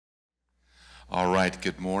All right,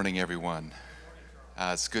 good morning, everyone.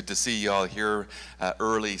 It's good to see you all here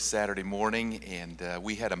early Saturday morning, and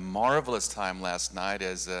we had a marvelous time last night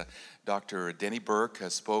as Dr. Denny Burke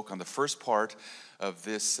spoke on the first part of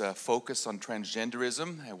this focus on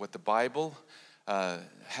transgenderism and what the Bible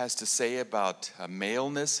has to say about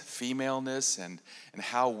maleness, femaleness, and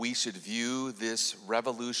how we should view this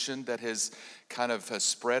revolution that has kind of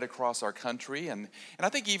spread across our country, and I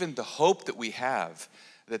think even the hope that we have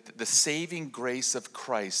that the saving grace of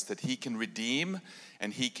Christ, that he can redeem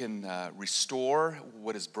and he can restore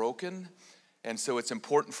what is broken. And so it's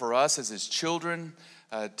important for us as his children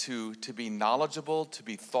to be knowledgeable, to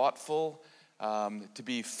be thoughtful, to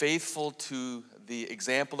be faithful to the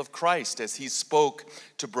example of Christ as he spoke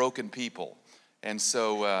to broken people. And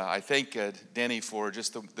so I thank Denny for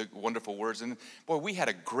just the wonderful words. And boy, we had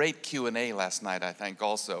a great Q&A last night, I think,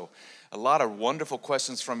 also. A lot of wonderful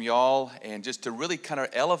questions from y'all, and just to really kind of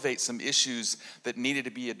elevate some issues that needed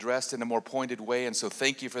to be addressed in a more pointed way. And so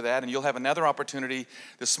thank you for that. And you'll have another opportunity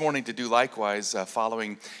this morning to do likewise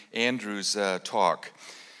following Andrew's talk.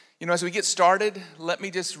 You know, as we get started, let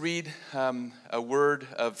me just read a word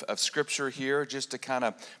of Scripture here, just to kind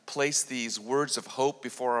of place these words of hope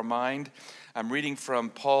before our mind. I'm reading from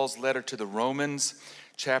Paul's letter to the Romans,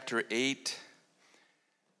 chapter 8.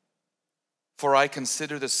 For I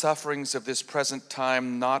consider the sufferings of this present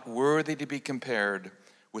time not worthy to be compared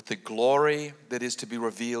with the glory that is to be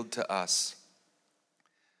revealed to us.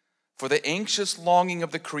 For the anxious longing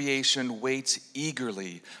of the creation waits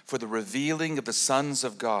eagerly for the revealing of the sons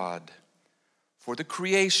of God. For the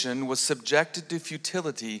creation was subjected to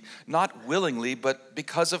futility, not willingly, but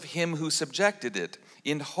because of him who subjected it,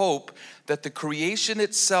 in hope that the creation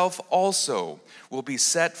itself also will be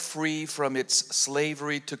set free from its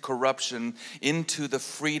slavery to corruption into the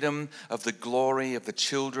freedom of the glory of the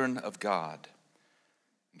children of God.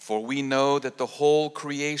 For we know that the whole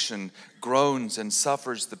creation groans and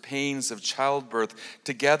suffers the pains of childbirth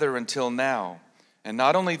together until now. And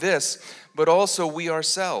not only this, but also we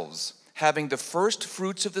ourselves, having the first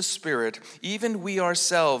fruits of the Spirit, even we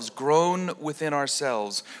ourselves groan within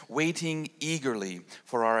ourselves, waiting eagerly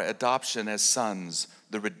for our adoption as sons,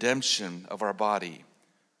 the redemption of our body.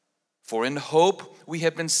 For in hope we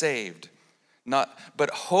have been saved.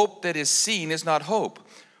 But hope that is seen is not hope.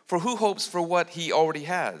 For who hopes for what he already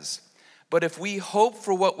has? But if we hope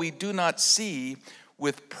for what we do not see,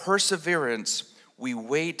 with perseverance we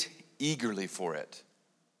wait eagerly for it.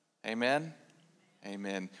 Amen?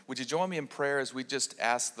 Amen. Would you join me in prayer as we just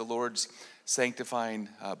ask the Lord's sanctifying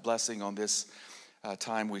blessing on this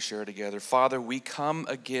time we share together? Father, we come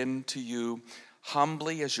again to you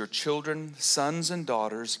humbly as your children, sons and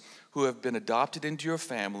daughters who have been adopted into your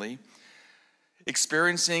family,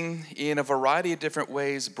 experiencing in a variety of different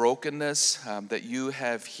ways brokenness that you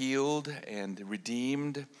have healed and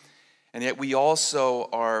redeemed. And yet we also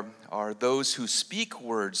are those who speak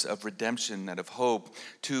words of redemption and of hope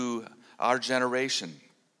to our generation.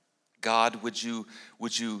 God, would you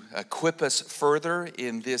equip us further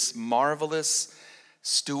in this marvelous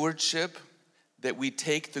stewardship, that we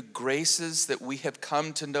take the graces that we have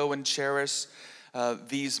come to know and cherish,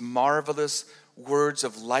 these marvelous words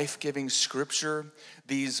of life-giving Scripture,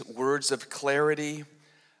 these words of clarity,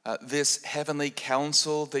 this heavenly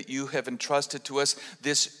counsel that you have entrusted to us,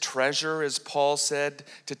 this treasure, as Paul said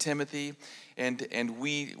to Timothy, and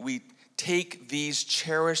we take these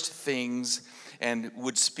cherished things and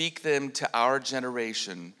would speak them to our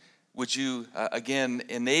generation. Would you again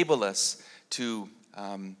enable us to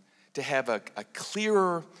have a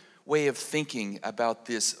clearer way of thinking about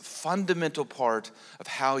this fundamental part of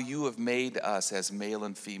how you have made us as male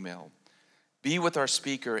and female? Be with our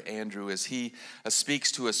speaker, Andrew, as he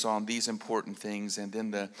speaks to us on these important things, and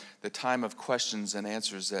then the time of questions and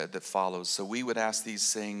answers that follows. So we would ask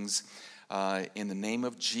these things in the name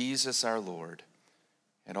of Jesus our Lord.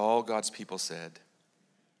 And all God's people said,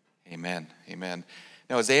 amen, amen.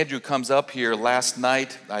 Now, as Andrew comes up here, last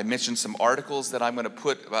night I mentioned some articles that I'm going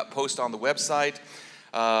to post on the website.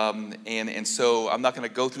 And so I'm not going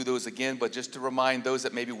to go through those again, but just to remind those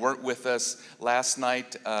that maybe weren't with us last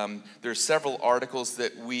night, there's several articles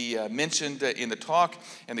that we mentioned in the talk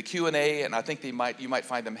and the Q&A, and I think you might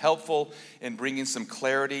find them helpful in bringing some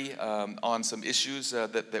clarity on some issues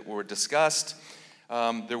that were discussed.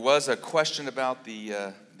 There was a question about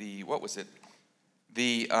the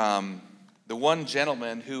one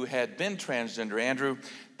gentleman who had been transgender, Andrew,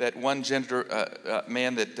 that one gender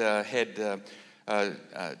man that had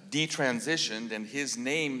detransitioned, and his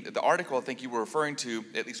name, the article I think you were referring to,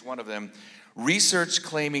 at least one of them, research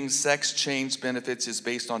claiming sex change benefits is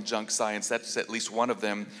based on junk science. That's at least one of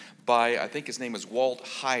them by, I think his name is Walt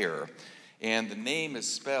Heyer. And the name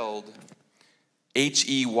is spelled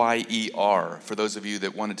H-E-Y-E-R, for those of you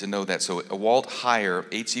that wanted to know that. So Walt Heyer,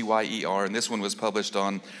 H-E-Y-E-R, and this one was published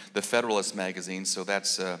on the Federalist magazine, so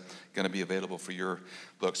that's going to be available for your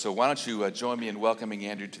book. So why don't you join me in welcoming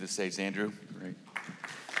Andrew to the stage. Andrew. Great.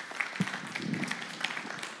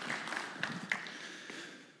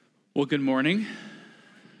 Well, good morning.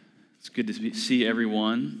 It's good to see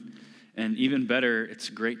everyone, and even better, it's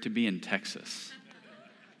great to be in Texas.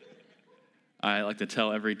 I like to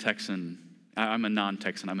tell every Texan, I'm a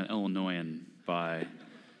non-Texan, I'm an Illinoisan by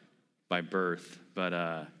birth, but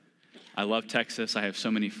I love Texas. I have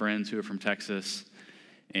so many friends who are from Texas,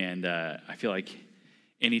 and I feel like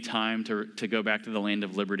any time to go back to the land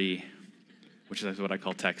of liberty, which is what I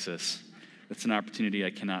call Texas, it's an opportunity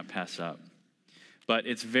I cannot pass up. But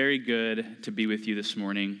it's very good to be with you this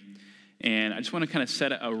morning, and I just want to kind of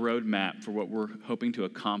set a roadmap for what we're hoping to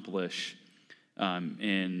accomplish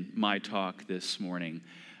in my talk this morning.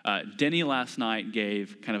 Denny last night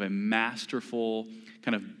gave kind of a masterful,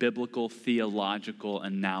 kind of biblical theological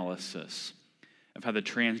analysis of how the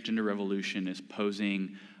transgender revolution is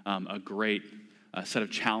posing a great set of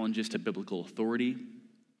challenges to biblical authority,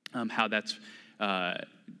 how that's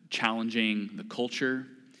challenging the culture.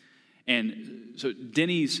 And so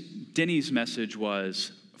Denny's message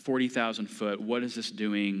was 40,000 foot, what is this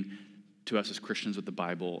doing to us as Christians with the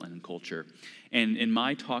Bible and culture? And in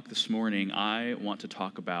my talk this morning, I want to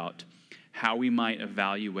talk about how we might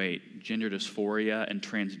evaluate gender dysphoria and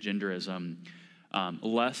transgenderism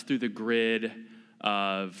less through the grid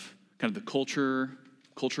of kind of the culture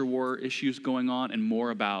war issues going on, and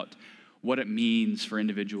more about what it means for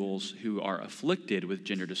individuals who are afflicted with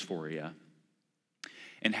gender dysphoria,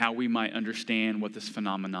 and how we might understand what this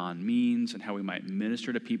phenomenon means, and how we might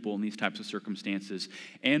minister to people in these types of circumstances,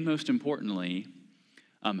 and most importantly,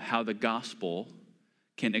 how the gospel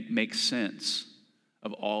can make sense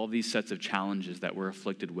of all these sets of challenges that we're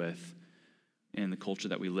afflicted with in the culture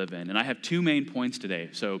that we live in. And I have two main points today.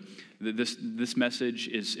 So this message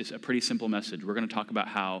is a pretty simple message. We're going to talk about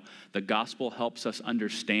how the gospel helps us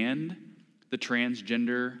understand the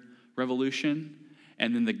transgender revolution,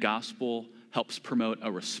 and then the gospel helps promote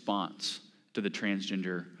a response to the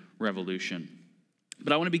transgender revolution.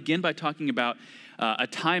 But I want to begin by talking about a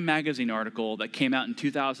Time magazine article that came out in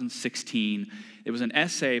 2016. It was an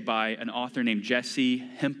essay by an author named Jesse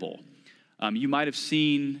Hempel. You might have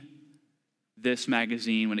seen this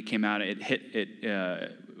magazine when it came out. It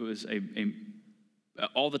was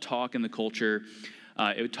all the talk in the culture.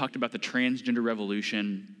 It talked about the transgender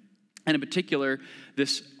revolution. And in particular,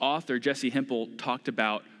 this author, Jesse Hempel, talked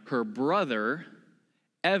about her brother,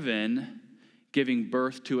 Evan, giving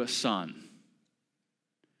birth to a son.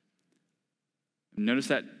 Notice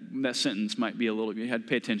that sentence might be a little, you had to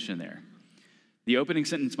pay attention there. The opening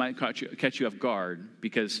sentence might catch you off guard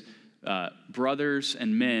because brothers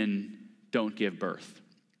and men don't give birth.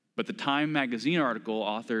 But the Time magazine article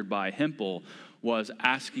authored by Hempel was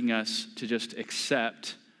asking us to just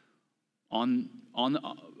accept on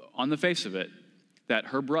the face of it that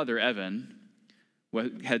her brother, Evan,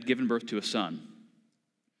 had given birth to a son.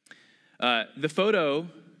 The photo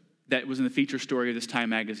that was in the feature story of this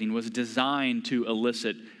Time magazine was designed to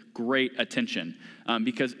elicit great attention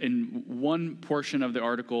because in one portion of the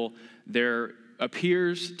article, there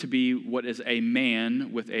appears to be what is a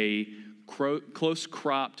man with a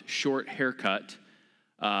close-cropped, short haircut,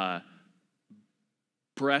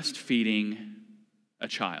 breastfeeding a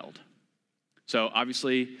child. So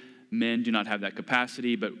obviously, men do not have that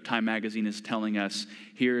capacity, but Time magazine is telling us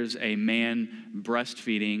here's a man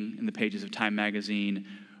breastfeeding in the pages of Time magazine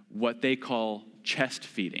what they call chest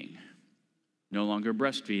feeding. No longer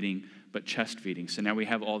breastfeeding, but chest feeding. So now we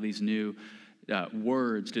have all these new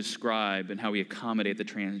words to describe and how we accommodate the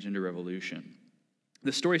transgender revolution.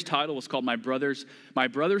 The story's title was called My Brother's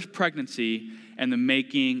Pregnancy and the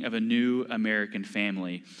Making of a New American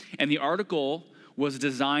Family. And the article was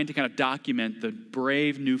designed to kind of document the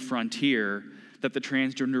brave new frontier that the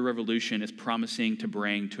transgender revolution is promising to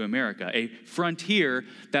bring to America. A frontier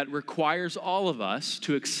that requires all of us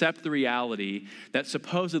to accept the reality that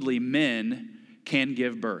supposedly men can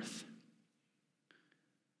give birth.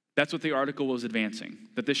 That's what the article was advancing,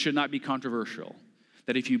 that this should not be controversial,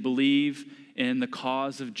 that if you believe in the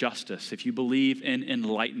cause of justice, if you believe in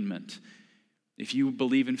enlightenment, if you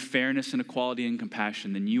believe in fairness and equality and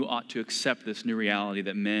compassion, then you ought to accept this new reality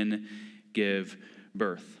that men give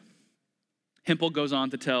birth. Hempel goes on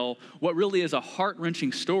to tell what really is a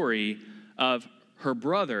heart-wrenching story of her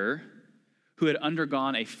brother who had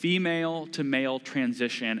undergone a female-to-male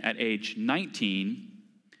transition at age 19,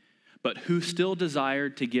 but who still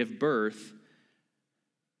desired to give birth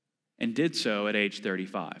and and did so at age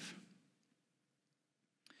 35.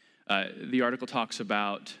 The article talks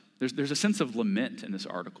about, there's a sense of lament in this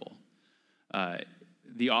article.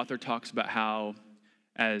 The author talks about how,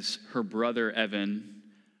 as her brother Evan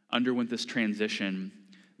underwent this transition,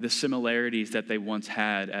 the similarities that they once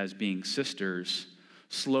had as being sisters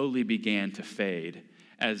slowly began to fade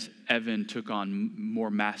as Evan took on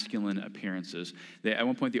more masculine appearances. At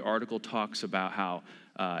one point, the article talks about how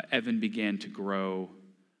Evan began to grow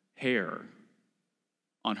hair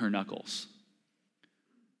on her knuckles.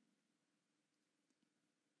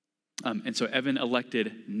 And so Evan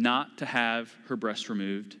elected not to have her breasts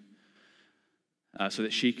removed so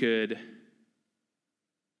that she could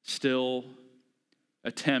still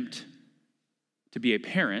attempt to be a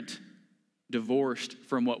parent divorced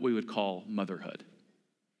from what we would call motherhood.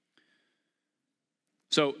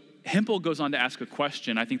 So Hempel goes on to ask a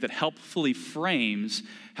question, I think, that helpfully frames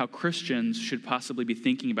how Christians should possibly be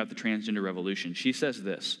thinking about the transgender revolution. She says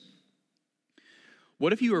this: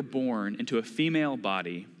 what if you were born into a female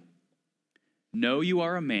body, know you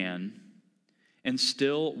are a man, and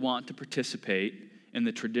still want to participate in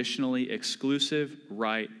the traditionally exclusive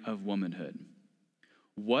right of womanhood?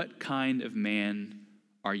 What kind of man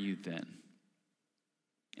are you then?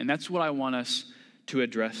 And that's what I want us to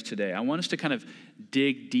address today. I want us to kind of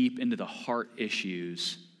dig deep into the heart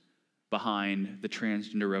issues behind the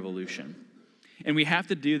transgender revolution. And we have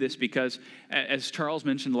to do this because, as Charles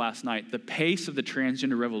mentioned last night, the pace of the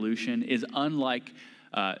transgender revolution is unlike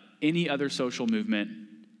any other social movement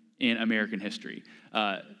in American history.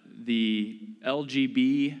 The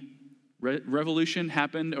LGBT revolution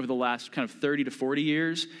happened over the last kind of 30 to 40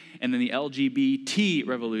 years, and then the LGBT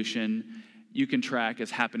revolution you can track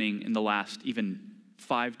as happening in the last even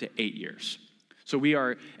 5 to 8 years. So we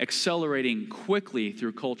are accelerating quickly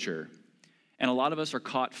through culture, and a lot of us are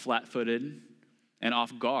caught flat-footed and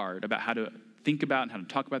off guard about how to think about and how to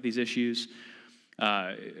talk about these issues.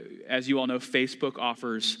 As you all know, Facebook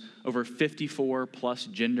offers over 54 plus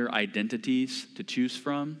gender identities to choose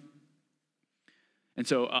from. And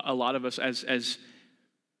so a lot of us, as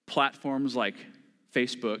platforms like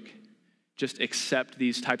Facebook just accept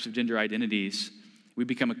these types of gender identities, we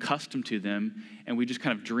become accustomed to them, and we just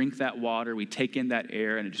kind of drink that water, we take in that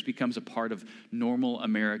air, and it just becomes a part of normal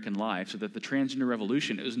American life, so that the transgender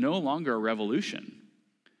revolution is no longer a revolution.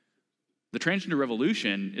 The transgender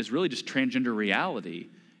revolution is really just transgender reality,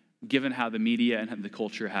 given how the media and the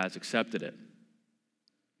culture has accepted it.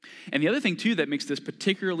 And the other thing, too, that makes this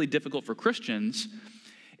particularly difficult for Christians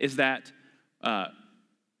is that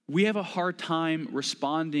we have a hard time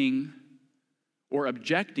responding or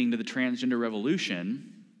objecting to the transgender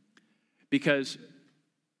revolution because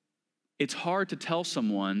it's hard to tell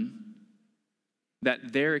someone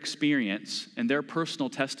that their experience and their personal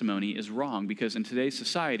testimony is wrong, because in today's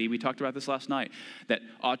society, we talked about this last night, that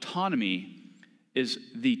autonomy is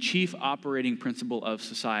the chief operating principle of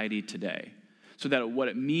society today. So that what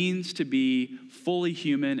it means to be fully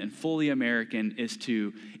human and fully American is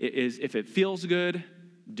if it feels good,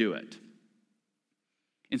 do it.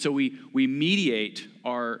 And so we mediate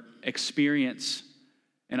our experience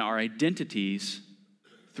and our identities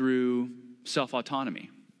through self-autonomy.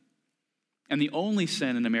 And the only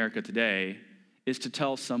sin in America today is to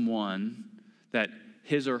tell someone that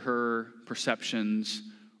his or her perceptions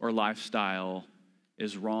or lifestyle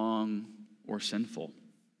is wrong or sinful.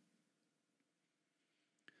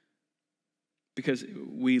 Because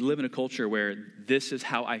we live in a culture where this is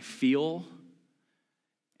how I feel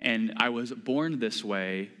and I was born this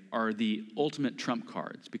way are the ultimate trump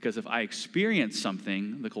cards. Because if I experience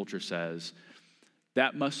something, the culture says,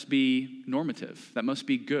 that must be normative. That must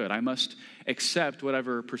be good. I must accept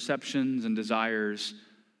whatever perceptions and desires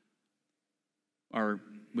are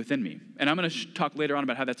within me. And I'm going to talk later on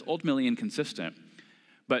about how that's ultimately inconsistent.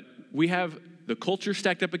 But we have the culture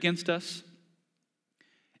stacked up against us,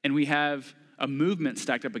 and we have a movement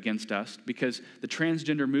stacked up against us, because the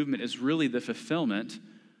transgender movement is really the fulfillment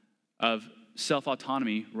of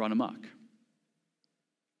self-autonomy run amok.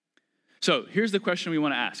 So here's the question we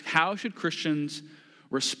want to ask. How should Christians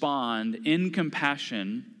respond in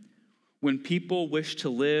compassion when people wish to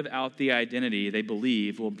live out the identity they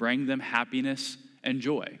believe will bring them happiness and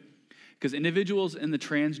joy? Because individuals in the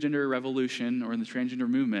transgender revolution or in the transgender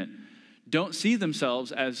movement don't see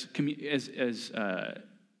themselves as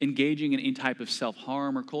engaging in any type of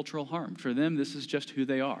self-harm or cultural harm. For them, this is just who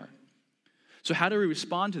they are. So how do we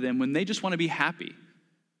respond to them when they just want to be happy?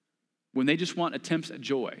 When they just want attempts at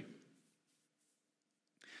joy?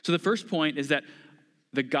 So the first point is that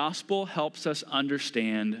the gospel helps us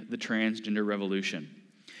understand the transgender revolution.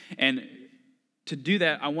 And to do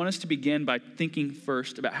that, I want us to begin by thinking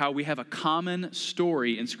first about how we have a common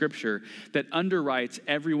story in Scripture that underwrites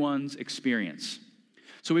everyone's experience.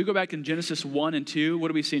 So we go back in Genesis 1 and 2. What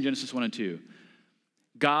do we see in Genesis 1 and 2?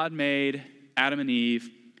 God made Adam and Eve,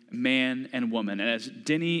 man and woman. And as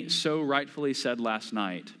Denny so rightfully said last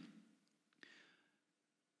night,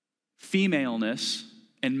 femaleness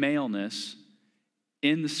and maleness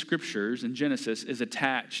in the Scriptures in Genesis is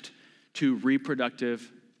attached to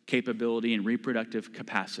reproductive capability and reproductive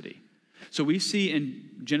capacity. So we see in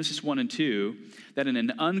Genesis 1 and 2 that in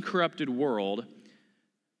an uncorrupted world,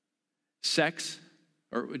 sex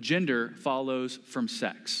or gender follows from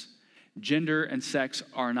sex. Gender and sex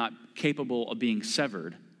are not capable of being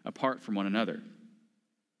severed apart from one another.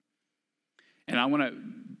 And I want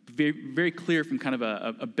to be very clear from kind of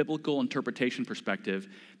a biblical interpretation perspective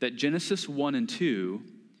that Genesis 1 and 2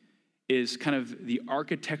 is kind of the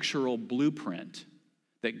architectural blueprint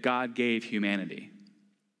that God gave humanity.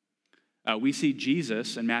 We see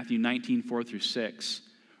Jesus in Matthew 19, 4 through 6,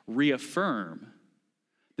 reaffirm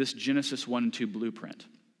this Genesis 1 and 2 blueprint.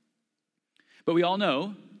 But we all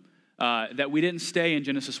know that we didn't stay in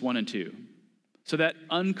Genesis 1 and 2. So that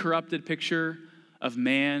uncorrupted picture of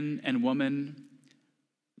man and woman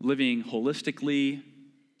living holistically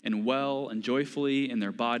and well and joyfully in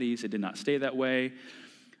their bodies, it did not stay that way.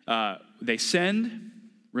 They sinned,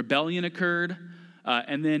 rebellion occurred,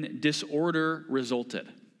 and then disorder resulted.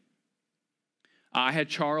 I had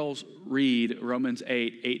Charles read Romans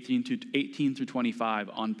 8, 18 through 25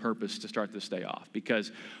 on purpose to start this day off,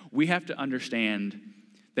 because we have to understand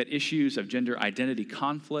that issues of gender identity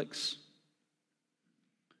conflicts,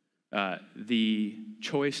 the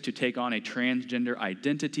choice to take on a transgender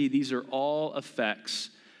identity, these are all effects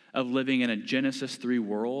of living in a Genesis 3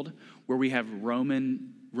 world where we have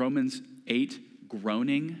Romans 8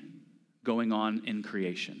 groaning going on in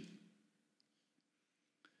creation.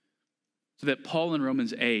 So that Paul in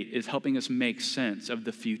Romans 8 is helping us make sense of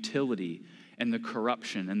the futility and the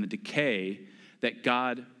corruption and the decay that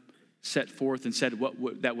God set forth and said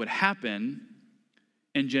that would happen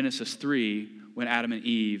in Genesis 3 when Adam and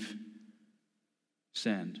Eve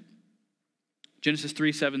sinned. Genesis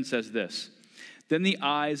 3:7 says this, "Then the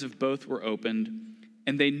eyes of both were opened,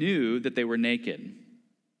 and they knew that they were naked.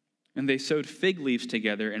 And they sewed fig leaves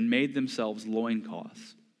together and made themselves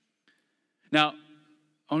loincloths." Now,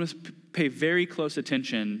 I want us to pay very close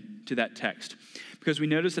attention to that text, because we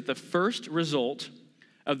notice that the first result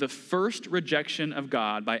of the first rejection of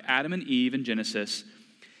God by Adam and Eve in Genesis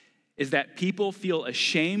is that people feel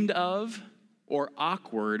ashamed of or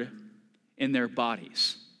awkward in their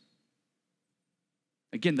bodies.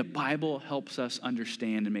 Again, the Bible helps us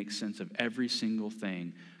understand and make sense of every single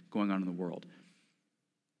thing going on in the world.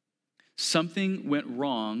 Something went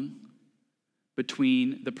wrong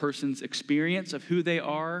between the person's experience of who they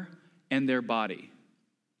are and their body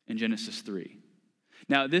in Genesis 3.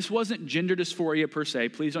 Now, this wasn't gender dysphoria per se.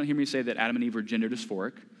 Please don't hear me say that Adam and Eve were gender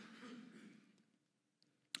dysphoric.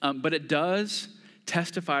 But it does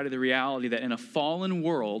testify to the reality that in a fallen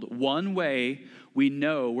world, one way we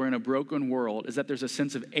know we're in a broken world is that there's a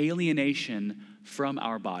sense of alienation from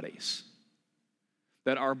our bodies.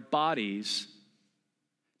 That our bodies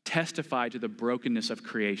testify to the brokenness of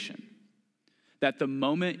creation. That the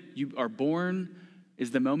moment you are born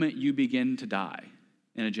is the moment you begin to die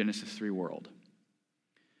in a Genesis 3 world.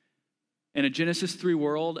 In a Genesis 3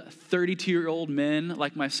 world, 32-year-old men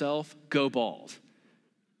like myself go bald.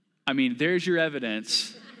 I mean, there's your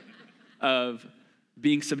evidence of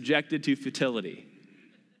being subjected to futility.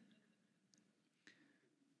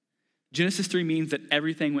 Genesis 3 means that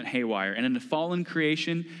everything went haywire. And in a fallen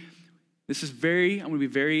creation, I'm going to be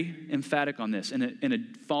very emphatic on this. In a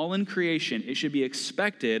fallen creation, it should be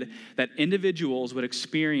expected that individuals would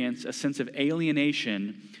experience a sense of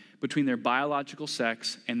alienation between their biological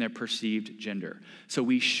sex and their perceived gender. So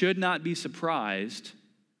we should not be surprised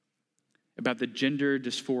about the gender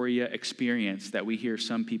dysphoria experience that we hear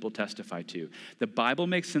some people testify to. The Bible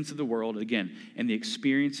makes sense of the world, again, and the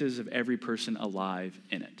experiences of every person alive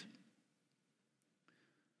in it.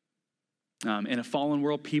 In a fallen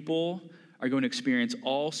world, people are going to experience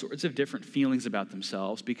all sorts of different feelings about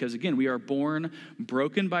themselves because, again, we are born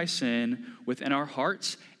broken by sin within our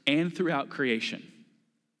hearts and throughout creation.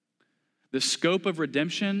 The scope of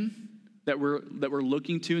redemption that we're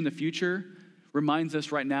looking to in the future reminds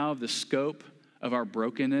us right now of the scope of our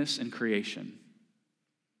brokenness in creation.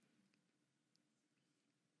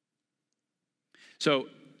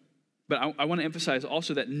 But I want to emphasize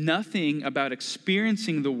also that nothing about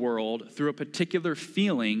experiencing the world through a particular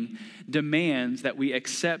feeling demands that we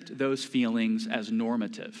accept those feelings as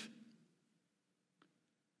normative.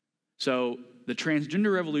 So The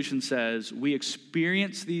transgender revolution says we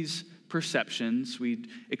experience these perceptions, we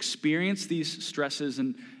experience these stresses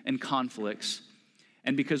and conflicts,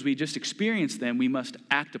 and because we just experience them, we must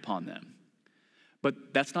act upon them.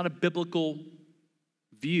 But that's not a biblical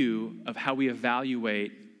view of how we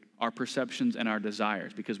evaluate our perceptions and our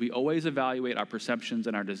desires, because we always evaluate our perceptions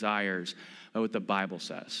and our desires by what the Bible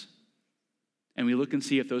says. And we look and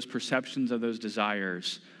see if those perceptions of those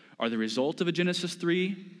desires are the result of a Genesis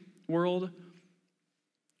 3 world,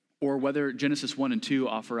 or whether Genesis 1 and 2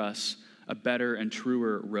 offer us a better and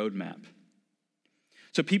truer roadmap.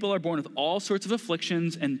 So people are born with all sorts of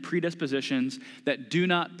afflictions and predispositions that do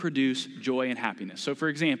not produce joy and happiness. So for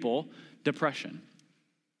example, depression.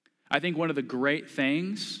 I think one of the great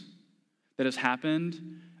things that has happened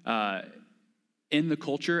in the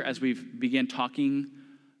culture as we've began talking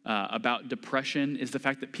about depression is the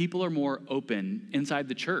fact that people are more open inside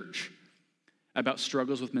the church about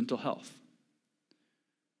struggles with mental health.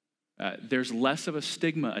 There's less of a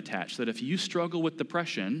stigma attached that if you struggle with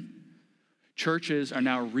depression, churches are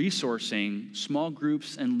now resourcing small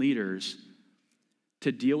groups and leaders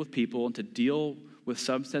to deal with people and to deal with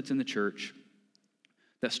subsets in the church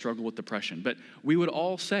that struggle with depression. But we would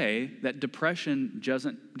all say that depression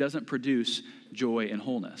doesn't produce joy and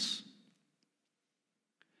wholeness.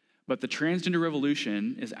 But the transgender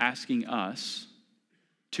revolution is asking us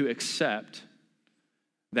to accept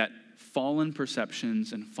that fallen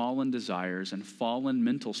perceptions and fallen desires and fallen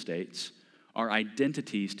mental states are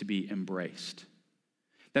identities to be embraced.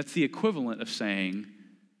 That's the equivalent of saying,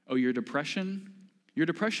 oh, your depression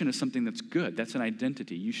is something that's good. That's an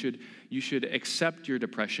identity. You should accept your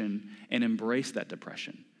depression and embrace that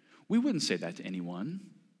depression. We wouldn't say that to anyone.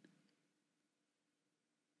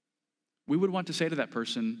 We would want to say to that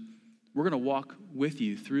person, we're going to walk with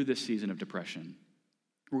you through this season of depression.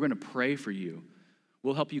 We're going to pray for you.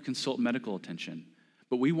 We'll help you consult medical attention.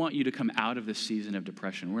 But we want you to come out of this season of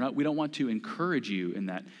depression. We don't want to encourage you in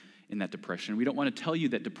that depression. We don't want to tell you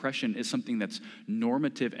that depression is something that's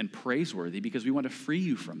normative and praiseworthy, because we want to free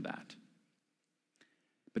you from that.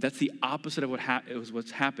 But that's the opposite of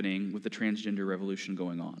what's happening with the transgender revolution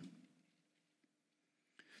going on.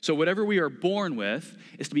 So whatever we are born with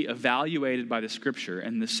is to be evaluated by the Scripture,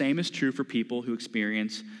 and the same is true for people who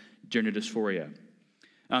experience gender dysphoria.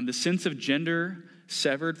 The sense of gender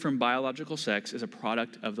severed from biological sex is a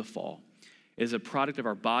product of the fall. It is a product of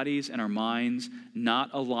our bodies and our minds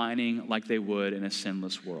not aligning like they would in a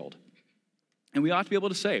sinless world. And we ought to be able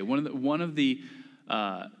to say, one of the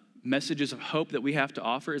messages of hope that we have to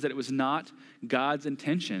offer is that it was not God's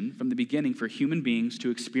intention from the beginning for human beings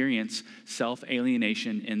to experience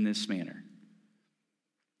self-alienation in this manner.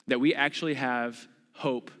 That we actually have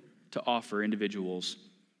hope to offer individuals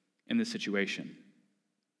in this situation.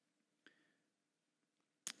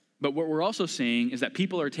 But what we're also seeing is that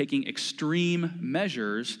people are taking extreme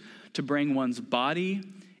measures to bring one's body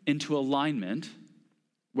into alignment,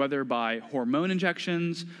 whether by hormone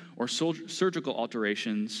injections or surgical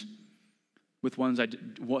alterations with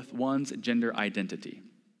one's gender identity.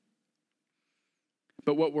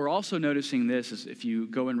 But what we're also noticing this is, if you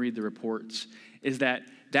go and read the reports, is that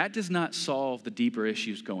does not solve the deeper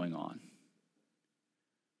issues going on.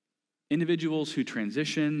 Individuals who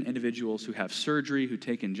transition, individuals who have surgery, who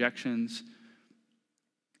take injections,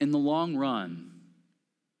 in the long run,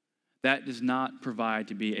 that does not provide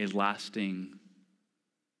to be a lasting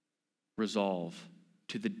resolve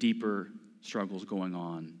to the deeper struggles going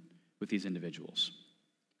on with these individuals.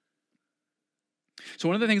 So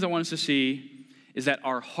one of the things I want us to see is that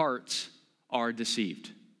our hearts are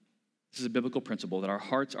deceived. This is a biblical principle, that our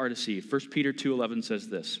hearts are deceived. 1 Peter 2:11 says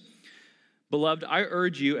this, "Beloved, I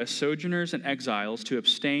urge you as sojourners and exiles to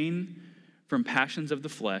abstain from passions of the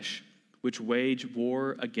flesh, which wage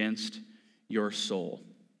war against your soul."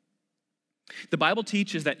 The Bible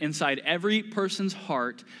teaches that inside every person's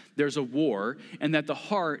heart, there's a war, and that the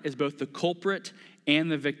heart is both the culprit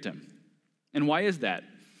and the victim. And why is that?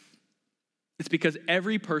 It's because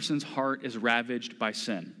every person's heart is ravaged by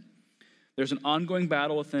sin. There's an ongoing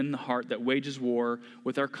battle within the heart that wages war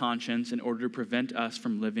with our conscience in order to prevent us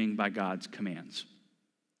from living by God's commands.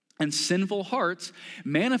 And sinful hearts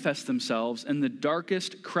manifest themselves in the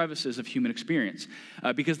darkest crevices of human experience,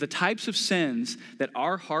 because the types of sins that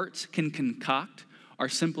our hearts can concoct are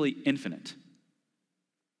simply infinite.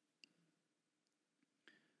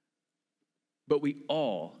 But we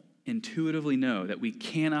all intuitively know that we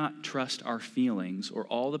cannot trust our feelings or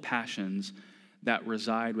all the passions that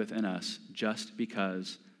reside within us just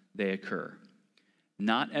because they occur.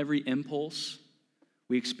 Not every impulse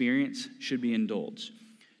we experience should be indulged.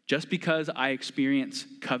 Just because I experience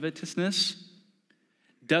covetousness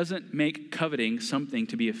doesn't make coveting something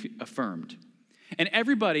to be affirmed. And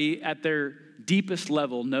everybody at their deepest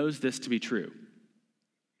level knows this to be true.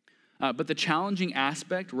 But the challenging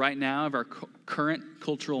aspect right now of our current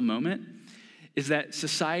cultural moment is that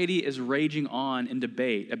society is raging on in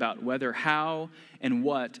debate about whether, how, and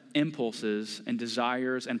what impulses and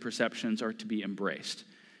desires and perceptions are to be embraced.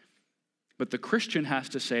 But the Christian has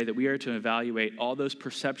to say that we are to evaluate all those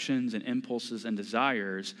perceptions and impulses and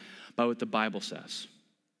desires by what the Bible says.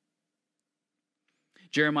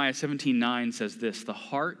 Jeremiah 17:9 says this, "The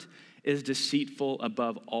heart is deceitful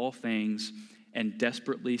above all things and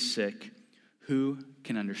desperately sick. Who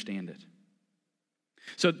can understand it?"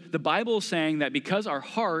 So the Bible is saying that because our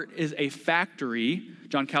heart is a factory,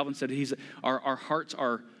 John Calvin said our hearts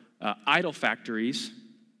are idol factories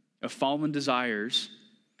of fallen desires.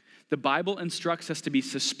 The Bible instructs us to be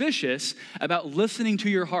suspicious about listening to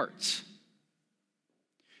your hearts.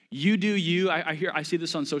 You do you. I see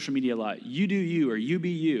this on social media a lot. You do you, or you be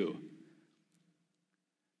you.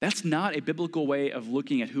 That's not a biblical way of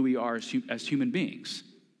looking at who we are as human beings.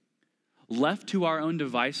 Left to our own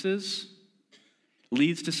devices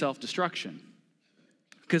leads to self-destruction.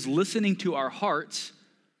 Because listening to our hearts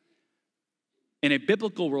in a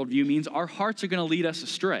biblical worldview means our hearts are going to lead us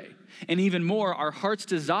astray. And even more, our heart's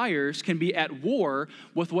desires can be at war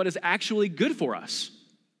with what is actually good for us.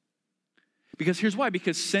 Because here's why.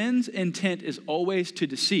 Because sin's intent is always to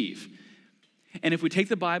deceive. And if we take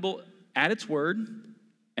the Bible at its word,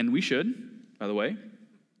 and we should, by the way,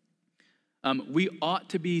 we ought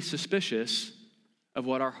to be suspicious of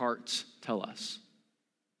what our hearts tell us.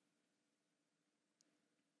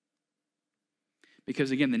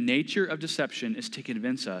 Because again, the nature of deception is to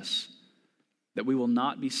convince us that we will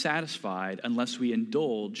not be satisfied unless we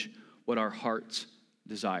indulge what our hearts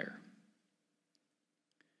desire.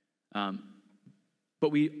 But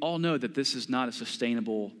we all know that this is not a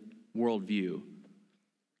sustainable worldview.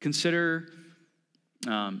 Consider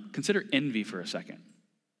envy for a second.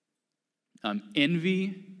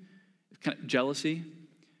 Envy, kind of jealousy.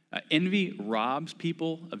 Envy robs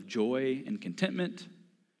people of joy and contentment.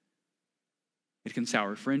 It can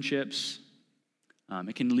sour friendships.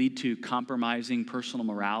 It can lead to compromising personal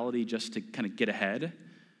morality just to kind of get ahead.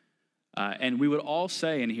 And we would all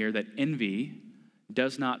say in here that envy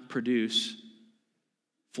does not produce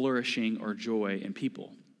flourishing or joy in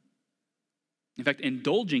people. In fact,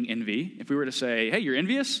 indulging envy, if we were to say, hey, you're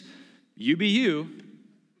envious, you be you,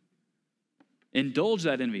 indulge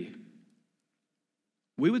that envy,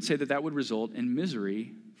 we would say that that would result in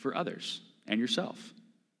misery for others and yourself.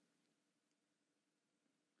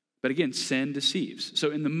 But again, sin deceives.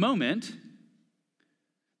 So in the moment,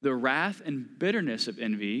 the wrath and bitterness of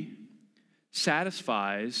envy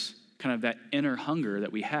satisfies kind of that inner hunger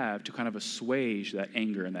that we have to kind of assuage that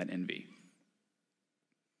anger and that envy.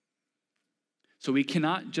 So we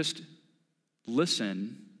cannot just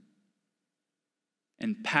listen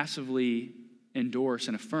and passively endorse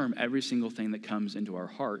and affirm every single thing that comes into our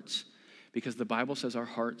hearts, because the Bible says our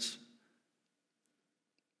hearts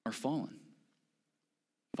are fallen.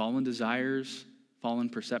 Fallen desires, fallen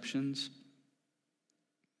perceptions.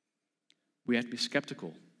 We have to be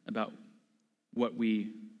skeptical about what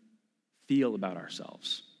we feel about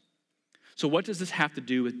ourselves. So what does this have to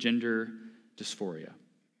do with gender dysphoria?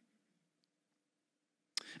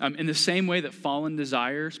 In the same way that fallen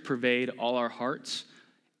desires pervade all our hearts,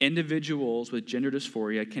 individuals with gender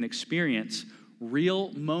dysphoria can experience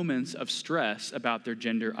real moments of stress about their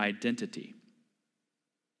gender identity.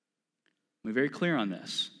 We're very clear on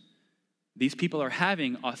this. These people are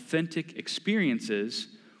having authentic experiences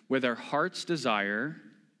where their heart's desire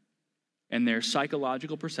and their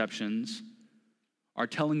psychological perceptions are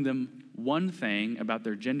telling them one thing about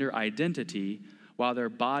their gender identity while their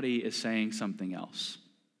body is saying something else.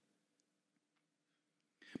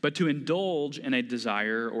 But to indulge in a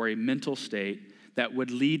desire or a mental state that would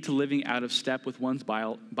lead to living out of step with one's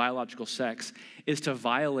biological sex is to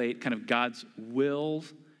violate kind of God's will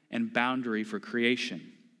and boundary for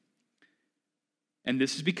creation. And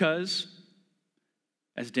this is because,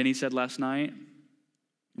 as Denny said last night,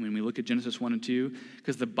 when we look at Genesis 1 and 2,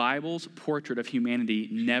 because the Bible's portrait of humanity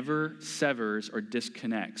never severs or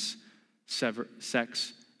disconnects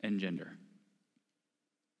sex and gender.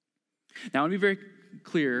 Now, I want to be very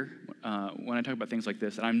clear when I talk about things like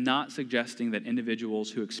this, that I'm not suggesting that individuals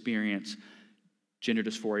who experience gender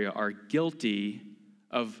dysphoria are guilty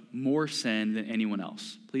of more sin than anyone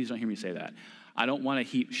else. Please don't hear me say that. I don't want to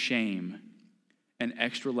heap shame and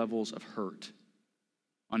extra levels of hurt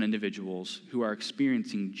on individuals who are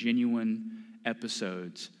experiencing genuine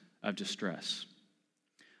episodes of distress.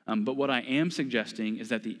 But what I am suggesting is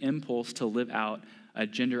that the impulse to live out a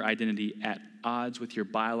gender identity at odds with your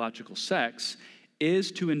biological sex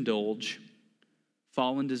is to indulge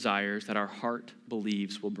fallen desires that our heart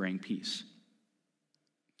believes will bring peace.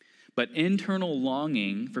 But internal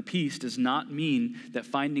longing for peace does not mean that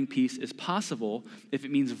finding peace is possible if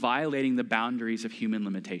it means violating the boundaries of human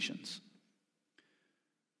limitations.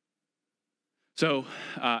 So,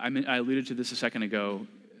 I alluded to this a second ago.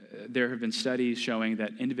 There have been studies showing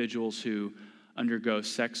that individuals who undergo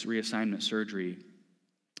sex reassignment surgery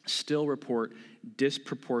still report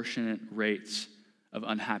disproportionate rates of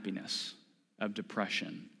unhappiness, of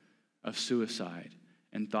depression, of suicide,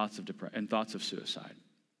 and thoughts of suicide.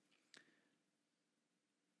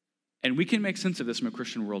 And we can make sense of this from a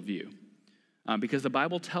Christian worldview because the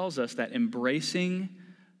Bible tells us that embracing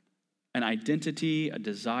an identity, a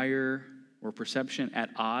desire, or perception at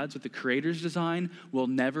odds with the Creator's design will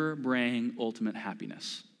never bring ultimate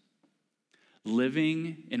happiness.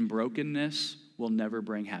 Living in brokenness will never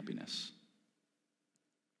bring happiness.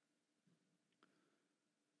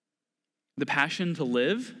 The passion to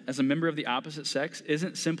live as a member of the opposite sex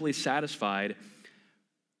isn't simply satisfied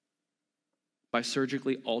by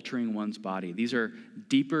surgically altering one's body. These are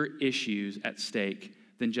deeper issues at stake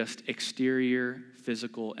than just exterior,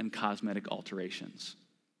 physical, and cosmetic alterations.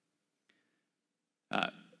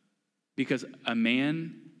 Because a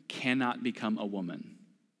man cannot become a woman.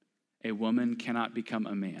 A woman cannot become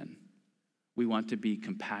a man. We want to be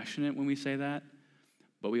compassionate when we say that,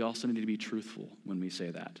 but we also need to be truthful when we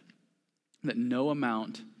say that. That no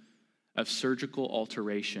amount of surgical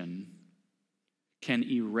alteration can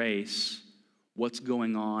erase what's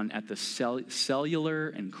going on at the cellular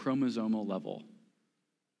and chromosomal level.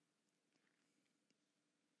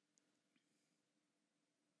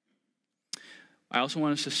 I also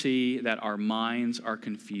want us to see that our minds are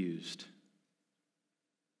confused.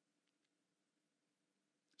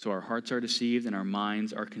 So our hearts are deceived and our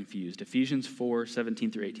minds are confused. Ephesians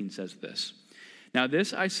 4:17-18 says this. Now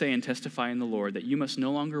this I say and testify in the Lord, that you must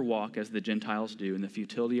no longer walk as the Gentiles do in the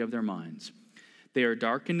futility of their minds. They are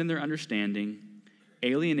darkened in their understanding,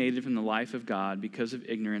 alienated from the life of God because of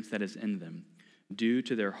ignorance that is in them, due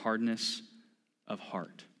to their hardness of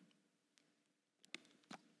heart.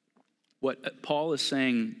 What Paul is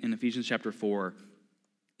saying in Ephesians chapter 4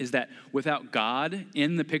 is that without God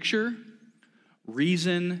in the picture,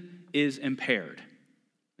 reason is impaired.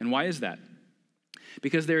 And why is that?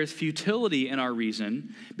 Because there is futility in our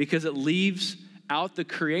reason, because it leaves out the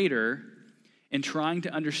Creator in trying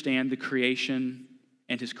to understand the creation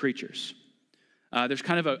and his creatures. There's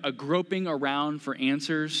kind of a groping around for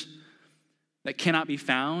answers that cannot be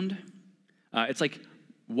found. It's like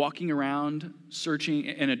walking around searching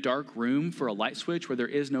in a dark room for a light switch where there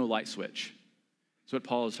is no light switch. That's what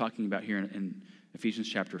Paul is talking about here in Ephesians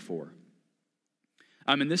chapter 4.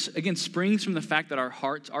 And this, again, springs from the fact that our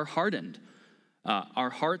hearts are hardened. Our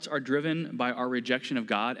hearts are driven by our rejection of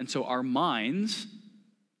God, and so our minds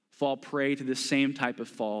fall prey to this same type of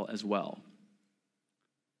fall as well.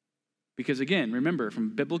 Because again, remember, from a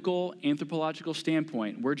biblical anthropological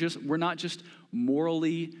standpoint, we're not just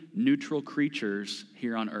morally neutral creatures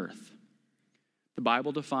here on earth. The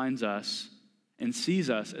Bible defines us and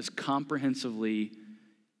sees us as comprehensively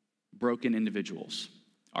broken individuals.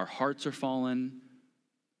 Our hearts are fallen,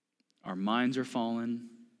 our minds are fallen,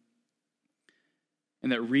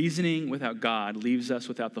 and that reasoning without God leaves us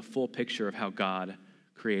without the full picture of how God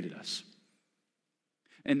created us.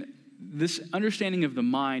 And this understanding of the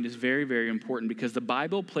mind is very, very important because the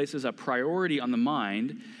Bible places a priority on the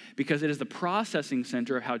mind because it is the processing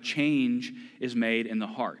center of how change is made in the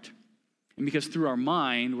heart. And because through our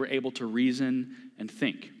mind, we're able to reason and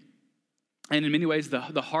think. And in many ways, the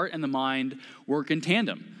heart and the mind work in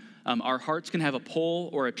tandem. Our hearts can have a pull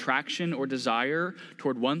or attraction or desire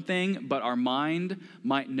toward one thing, but our mind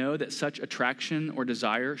might know that such attraction or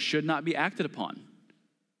desire should not be acted upon.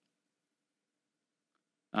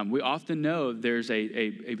 We often know there's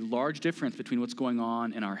a large difference between what's going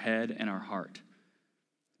on in our head and our heart.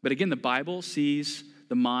 But again, the Bible sees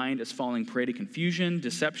the mind as falling prey to confusion,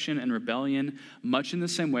 deception, and rebellion, much in the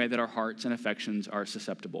same way that our hearts and affections are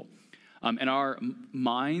susceptible. And our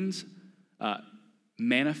minds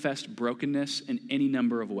manifest brokenness in any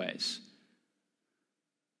number of ways.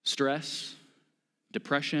 Stress,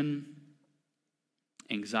 depression,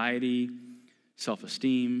 anxiety,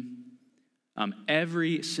 self-esteem.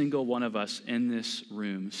 Every single one of us in this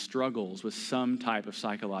room struggles with some type of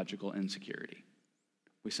psychological insecurity.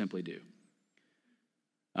 We simply do.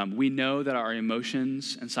 We know that our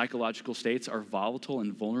emotions and psychological states are volatile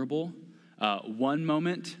and vulnerable. One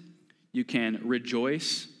moment, you can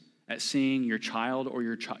rejoice at seeing your child or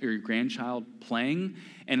your grandchild playing,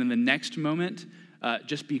 and in the next moment,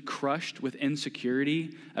 just be crushed with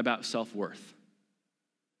insecurity about self-worth.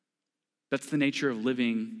 That's the nature of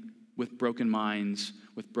living with broken minds,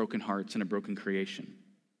 with broken hearts, and a broken creation.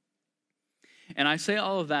 And I say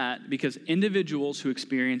all of that because individuals who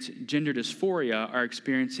experience gender dysphoria are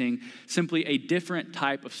experiencing simply a different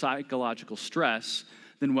type of psychological stress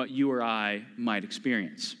than what you or I might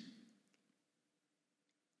experience.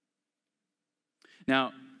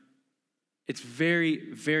 Now, it's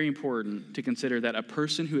very, very important to consider that a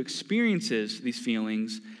person who experiences these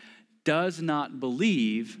feelings does not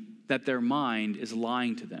believe that their mind is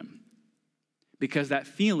lying to them, because that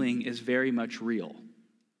feeling is very much real.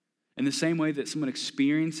 In the same way that someone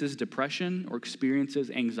experiences depression or experiences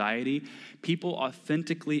anxiety, people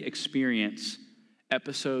authentically experience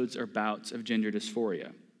episodes or bouts of gender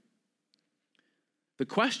dysphoria. The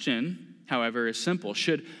question, however, is simple.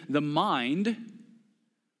 Should the mind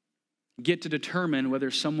get to determine whether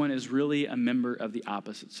someone is really a member of the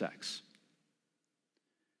opposite sex?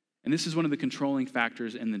 And this is one of the controlling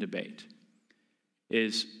factors in the debate,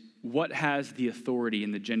 is what has the authority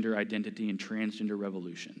in the gender identity and transgender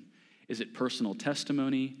revolution? Is it personal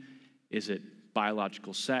testimony? Is it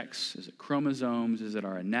biological sex? Is it chromosomes? Is it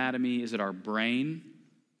our anatomy? Is it our brain?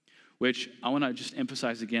 Which I want to just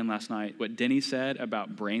emphasize again last night, what Denny said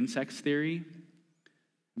about brain sex theory,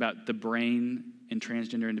 about the brain in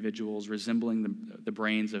transgender individuals resembling the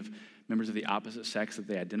brains of members of the opposite sex that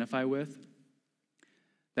they identify with.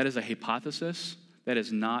 That is a hypothesis. That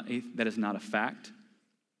is not a fact.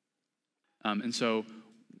 And so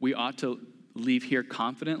we ought to leave here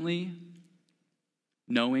confidently,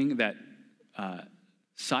 knowing that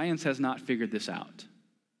science has not figured this out.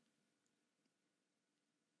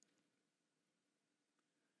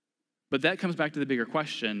 But that comes back to the bigger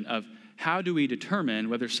question of how do we determine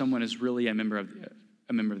whether someone is really a member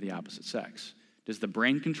of the opposite sex? Does the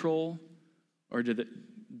brain control, or do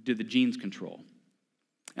the genes control?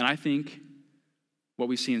 And I think what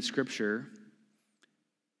we see in Scripture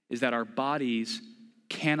is that our bodies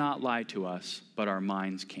cannot lie to us, but our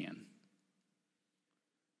minds can.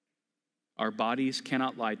 Our bodies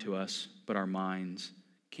cannot lie to us, but our minds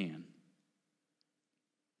can.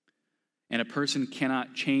 And a person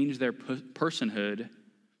cannot change their personhood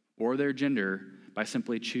or their gender by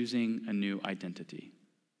simply choosing a new identity.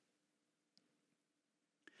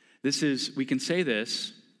 We can say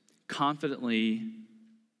this confidently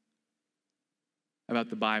about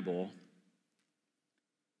the Bible,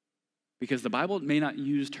 because the Bible may not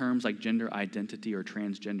use terms like gender identity or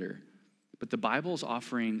transgender, but the Bible is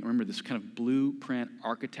offering, remember, this kind of blueprint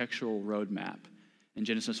architectural roadmap in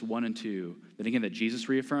Genesis 1 and 2, that Jesus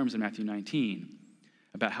reaffirms in Matthew 19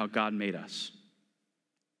 about how God made us.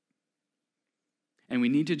 And we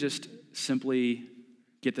need to just simply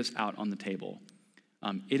get this out on the table.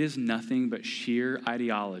 It is nothing but sheer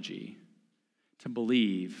ideology to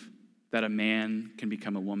believe that a man can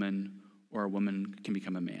become a woman or a woman can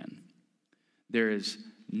become a man. There is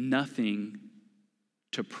nothing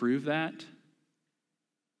to prove that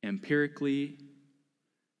empirically.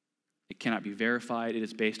 It cannot be verified. It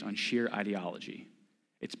is based on sheer ideology.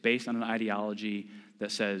 It's based on an ideology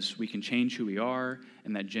that says we can change who we are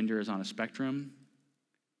and that gender is on a spectrum.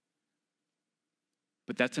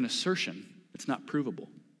 But that's an assertion. It's not provable.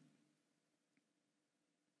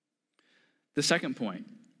 The second point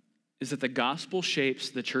is that the gospel shapes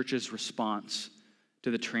the church's response to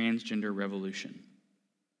the transgender revolution.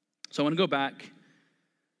 So I want to go back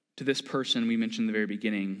to this person we mentioned in the very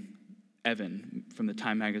beginning, Evan, from the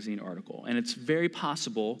Time magazine article. And it's very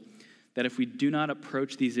possible that if we do not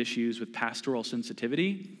approach these issues with pastoral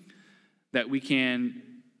sensitivity, that we can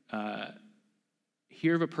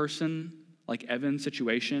hear of a person like Evan's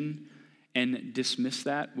situation and dismiss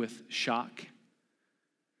that with shock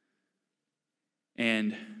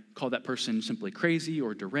and call that person simply crazy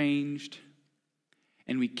or deranged.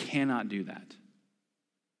 And we cannot do that.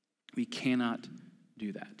 We cannot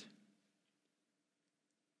do that.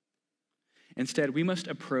 Instead, we must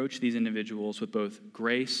approach these individuals with both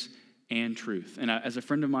grace and truth. And as a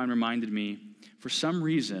friend of mine reminded me, for some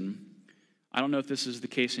reason, I don't know if this is the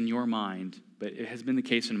case in your mind, but it has been the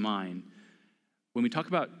case in mine. When we talk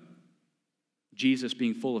about Jesus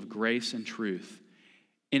being full of grace and truth,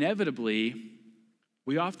 inevitably,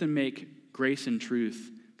 we often make grace and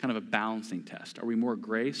truth kind of a balancing test. Are we more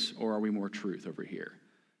grace or are we more truth over here?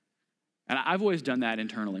 And I've always done that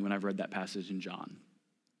internally when I've read that passage in John.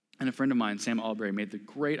 And a friend of mine, Sam Albury, made the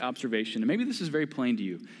great observation, and maybe this is very plain to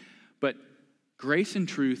you, but grace and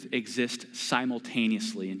truth exist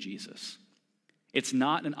simultaneously in Jesus. It's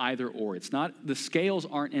not an either or. The scales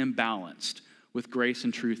aren't imbalanced with grace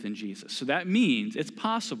and truth in Jesus. So that means it's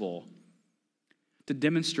possible to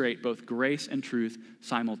demonstrate both grace and truth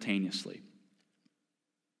simultaneously.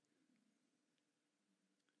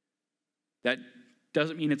 That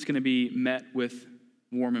doesn't mean it's going to be met with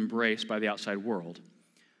warm embrace by the outside world.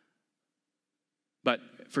 But,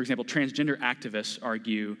 for example, transgender activists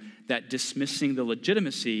argue that dismissing the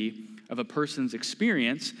legitimacy of a person's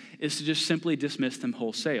experience is to just simply dismiss them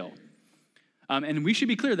wholesale. And we should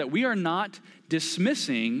be clear that we are not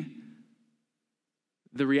dismissing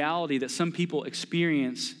the reality that some people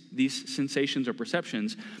experience these sensations or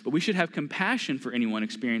perceptions, but we should have compassion for anyone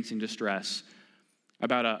experiencing distress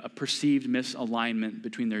about a perceived misalignment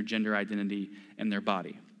between their gender identity and their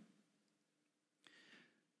body.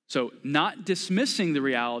 So not dismissing the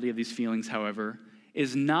reality of these feelings, however,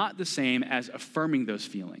 is not the same as affirming those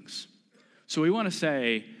feelings. So we want to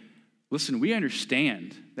say, listen, we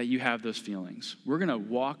understand that you have those feelings. We're going to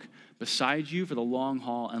walk beside you for the long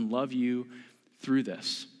haul and love you through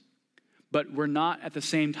this. But we're not at the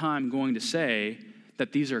same time going to say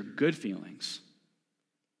that these are good feelings.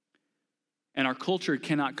 And our culture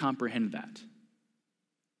cannot comprehend that.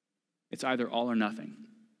 It's either all or nothing.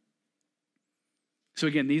 So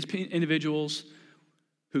again, these individuals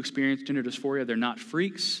who experience gender dysphoria, they're not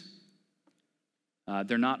freaks.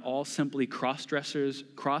 They're not all simply cross-dressers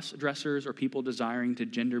or people desiring to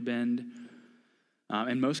gender bend.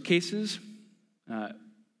 In most cases,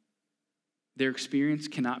 their experience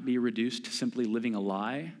cannot be reduced to simply living a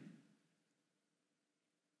lie.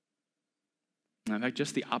 In fact,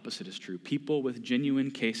 just the opposite is true. People with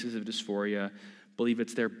genuine cases of dysphoria believe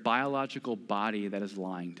it's their biological body that is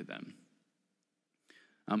lying to them.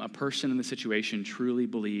 A person in the situation truly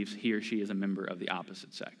believes he or she is a member of the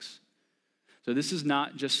opposite sex. So this is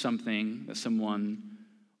not just something that someone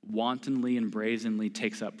wantonly and brazenly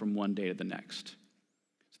takes up from one day to the next.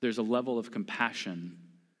 So there's a level of compassion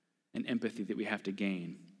and empathy that we have to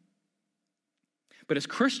gain. But as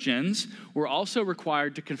Christians, we're also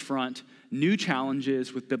required to confront new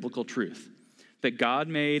challenges with biblical truth. That God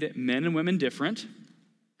made men and women different,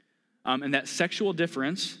 and that sexual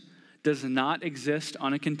difference does not exist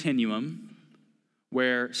on a continuum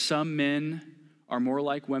where some men are more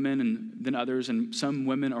like women than others, and some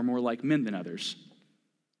women are more like men than others.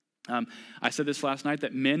 I said this last night,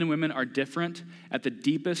 that men and women are different at the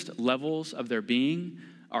deepest levels of their being.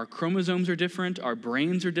 Our chromosomes are different, our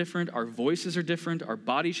brains are different, our voices are different, our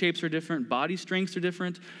body shapes are different, body strengths are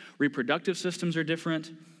different, reproductive systems are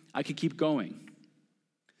different. I could keep going.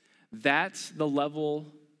 That's the level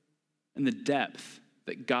and the depth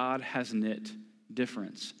that God has knit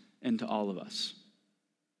difference into all of us.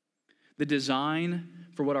 The design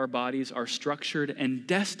for what our bodies are structured and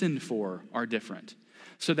destined for are different,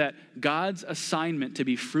 so that God's assignment to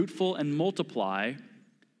be fruitful and multiply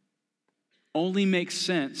only makes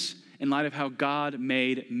sense in light of how God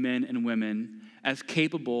made men and women as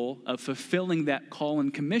capable of fulfilling that call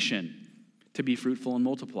and commission to be fruitful and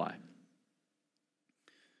multiply.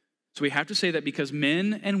 So we have to say that because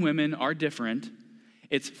men and women are different,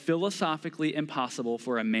 it's philosophically impossible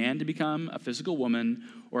for a man to become a physical woman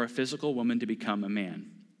or a physical woman to become a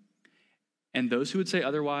man. And those who would say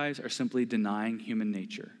otherwise are simply denying human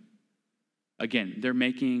nature. Again, they're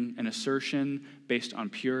making an assertion based on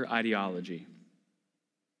pure ideology.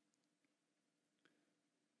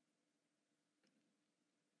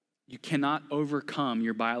 You cannot overcome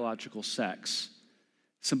your biological sex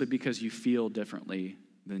simply because you feel differently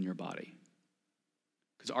than your body.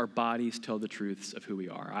 Because our bodies tell the truths of who we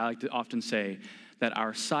are. I like to often say that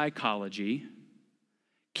our psychology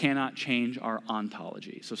cannot change our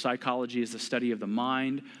ontology. So psychology is the study of the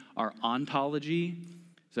mind. Our ontology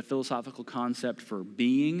is a philosophical concept for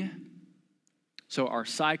being. So our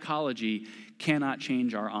psychology cannot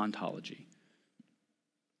change our ontology.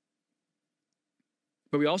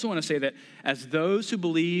 But we also want to say that as those who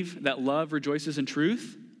believe that love rejoices in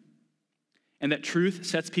truth, and that truth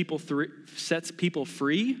sets people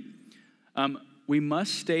free, we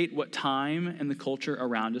must state what time and the culture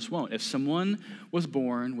around us won't. If someone was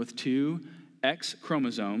born with 2 X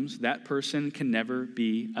chromosomes, that person can never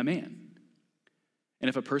be a man. And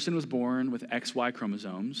if a person was born with XY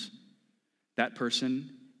chromosomes, that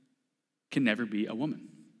person can never be a woman.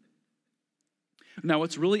 Now,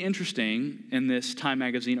 what's really interesting in this Time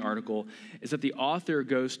magazine article is that the author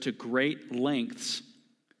goes to great lengths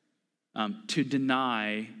to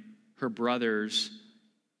deny her brother's,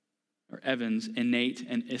 or Evan's, innate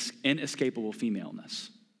and inescapable femaleness.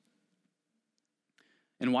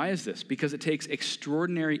 And why is this? Because it takes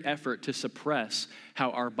extraordinary effort to suppress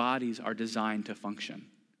how our bodies are designed to function.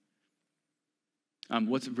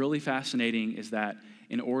 What's really fascinating is that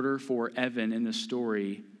in order for Evan in the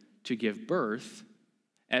story to give birth,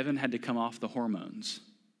 Evan had to come off the hormones.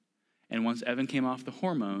 And once Evan came off the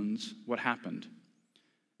hormones, what happened?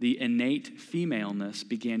 The innate femaleness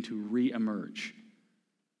began to reemerge.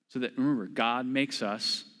 So that, remember, God makes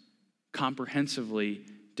us comprehensively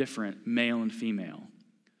different, male and female,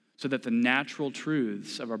 so that the natural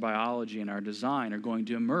truths of our biology and our design are going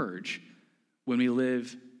to emerge when we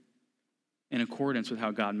live in accordance with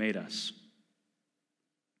how God made us.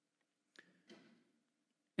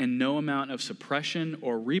 And no amount of suppression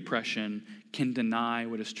or repression can deny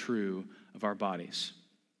what is true of our bodies.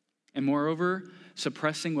 And moreover,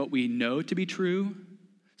 suppressing what we know to be true,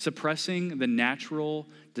 suppressing the natural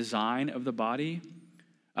design of the body,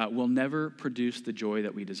 will never produce the joy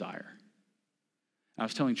that we desire. I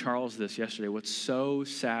was telling Charles this yesterday. What's so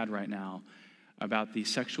sad right now about the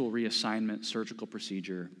sexual reassignment surgical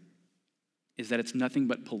procedure is that it's nothing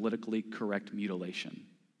but politically correct mutilation.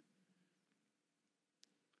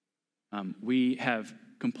 We have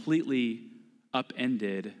completely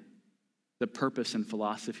upended the purpose and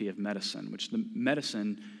philosophy of medicine, which the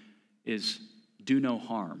medicine is do no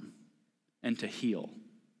harm and to heal.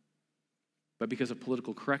 But because of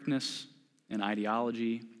political correctness and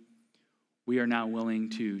ideology, we are now willing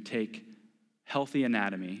to take healthy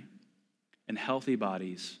anatomy and healthy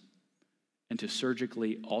bodies and to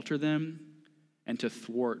surgically alter them and to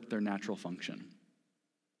thwart their natural function.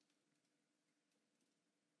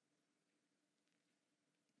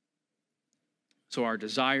 So our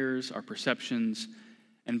desires, our perceptions,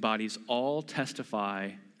 and bodies all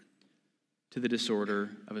testify to the disorder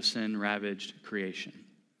of a sin-ravaged creation.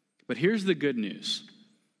 But here's the good news.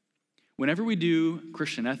 Whenever we do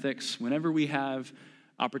Christian ethics, whenever we have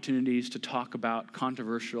opportunities to talk about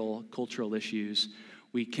controversial cultural issues,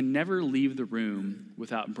 we can never leave the room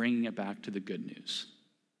without bringing it back to the good news.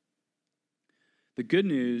 The good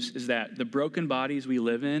news is that the broken bodies we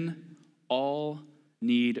live in all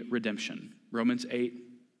need redemption. Romans 8,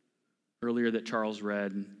 earlier that Charles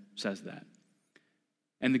read, says that.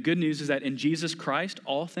 And the good news is that in Jesus Christ,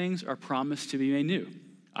 all things are promised to be made new.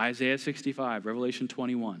 Isaiah 65, Revelation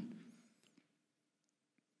 21.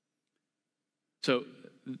 So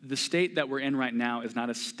the state that we're in right now is not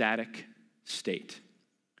a static state.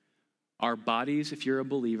 Our bodies, if you're a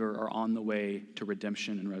believer, are on the way to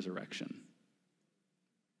redemption and resurrection.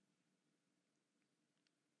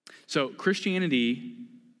 So Christianity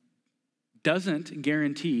doesn't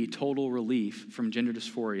guarantee total relief from gender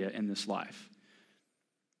dysphoria in this life.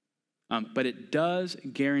 But it does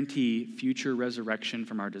guarantee future resurrection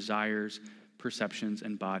from our desires, perceptions,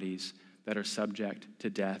 and bodies that are subject to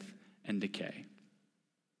death and decay.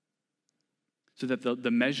 So that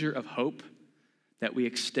the measure of hope that we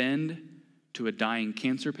extend to a dying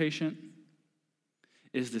cancer patient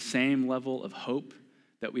is the same level of hope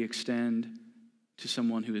that we extend to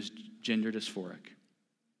someone who is gender dysphoric.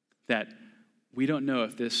 That we don't know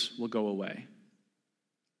if this will go away.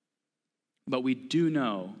 But we do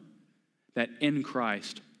know that in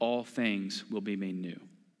Christ, all things will be made new.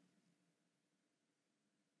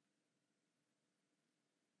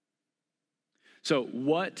 So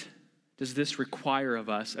what does this require of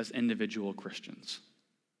us as individual Christians?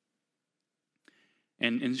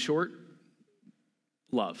 And in short,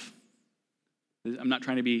 love. I'm not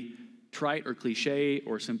trying to be trite or cliche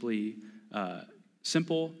or simply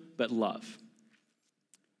simple, but love.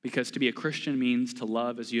 Because to be a Christian means to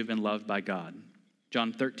love as you have been loved by God.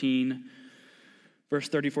 John 13, verse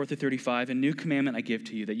 34 through 35, a new commandment I give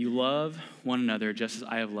to you, that you love one another just as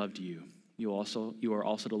I have loved you. You are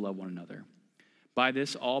also to love one another. By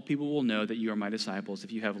this, all people will know that you are my disciples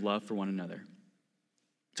if you have love for one another.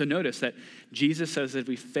 So notice that Jesus says that if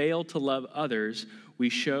we fail to love others, we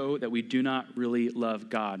show that we do not really love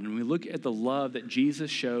God. And when we look at the love that Jesus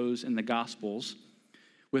shows in the Gospels,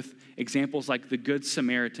 with examples like the Good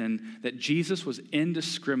Samaritan, that Jesus was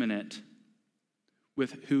indiscriminate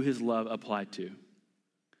with who his love applied to.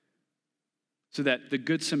 So that the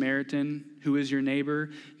Good Samaritan, who is your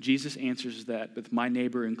neighbor, Jesus answers that with my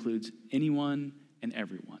neighbor includes anyone and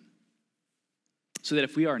everyone. So that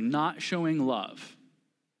if we are not showing love,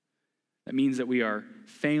 that means that we are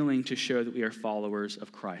failing to show that we are followers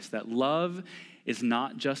of Christ. That love is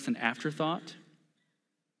not just an afterthought.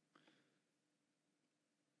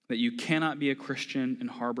 That you cannot be a Christian and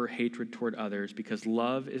harbor hatred toward others, because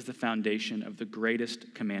love is the foundation of the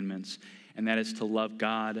greatest commandments, and that is to love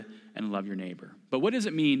God and love your neighbor. But what does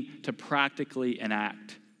it mean to practically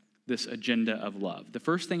enact this agenda of love? The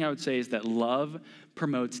first thing I would say is that love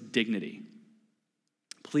promotes dignity.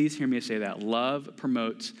 Please hear me say that. Love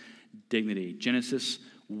promotes dignity. Genesis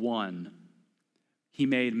 1, he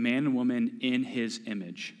made man and woman in his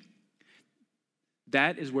image.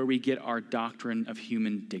 That is where we get our doctrine of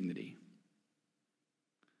human dignity.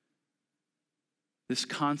 This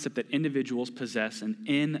concept that individuals possess an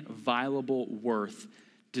inviolable worth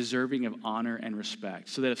deserving of honor and respect.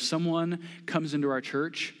 So that if someone comes into our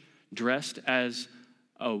church dressed as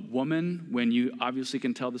a woman, when you obviously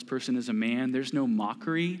can tell this person is a man, there's no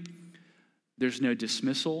mockery, there's no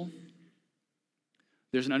dismissal.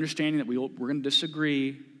 There's an understanding that we're going to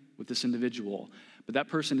disagree with this individual, but that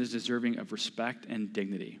person is deserving of respect and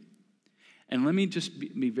dignity. And let me just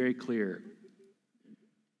be very clear.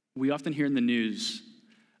 We often hear in the news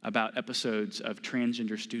about episodes of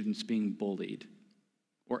transgender students being bullied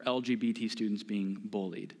or LGBT students being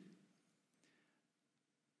bullied.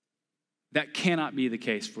 That cannot be the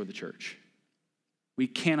case for the church. We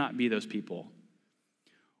cannot be those people.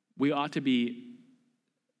 We ought to be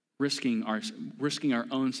risking our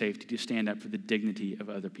own safety to stand up for the dignity of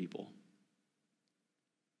other people.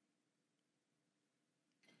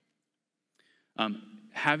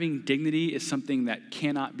 Having dignity is something that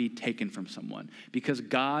cannot be taken from someone. Because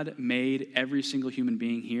God made every single human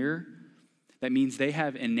being here, that means they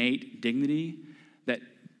have innate dignity that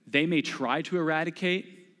they may try to eradicate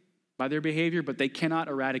by their behavior, but they cannot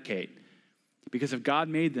eradicate. Because if God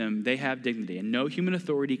made them, they have dignity, and no human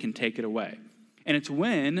authority can take it away. And it's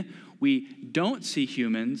when we don't see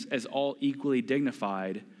humans as all equally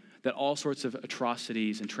dignified that all sorts of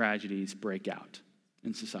atrocities and tragedies break out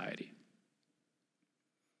in society.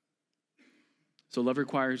 So love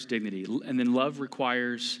requires dignity, and then love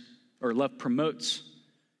promotes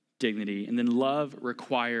dignity, and then love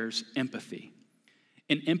requires empathy.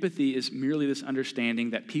 And empathy is merely this understanding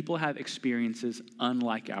that people have experiences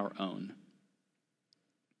unlike our own.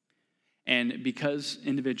 And because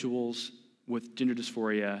individuals with gender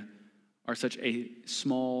dysphoria are such a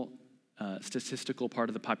small statistical part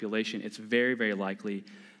of the population, it's very, very likely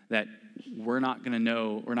that we're not going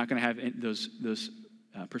to have those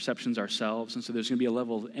perceptions ourselves. And so there's going to be a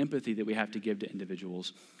level of empathy that we have to give to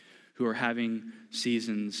individuals who are having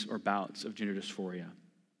seasons or bouts of gender dysphoria.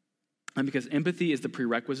 And because empathy is the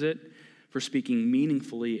prerequisite for speaking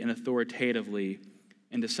meaningfully and authoritatively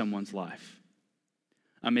into someone's life.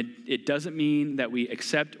 It doesn't mean that we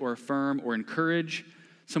accept or affirm or encourage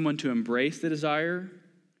someone to embrace the desire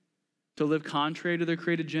to live contrary to their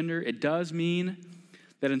created gender. It does mean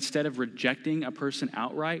that instead of rejecting a person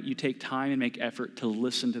outright, you take time and make effort to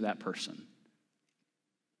listen to that person.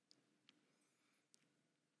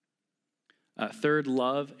 Third,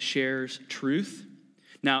 love shares truth.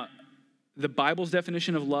 Now, the Bible's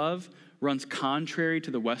definition of love runs contrary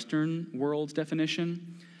to the Western world's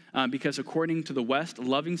definition. Because according to the West,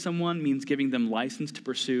 loving someone means giving them license to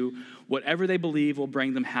pursue whatever they believe will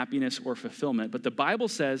bring them happiness or fulfillment. But the Bible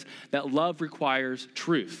says that love requires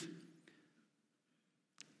truth.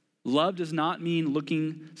 Love does not mean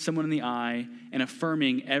looking someone in the eye and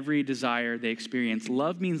affirming every desire they experience.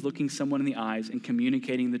 Love means looking someone in the eyes and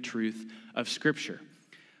communicating the truth of Scripture.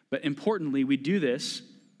 But importantly, we do this,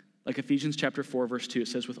 like Ephesians chapter 4, verse 2, it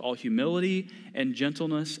says, with all humility and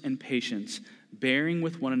gentleness and patience, bearing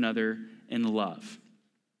with one another in love.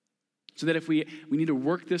 So that if we need to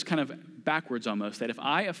work this kind of backwards almost, that if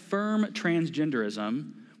I affirm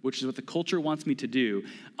transgenderism, which is what the culture wants me to do,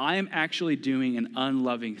 I am actually doing an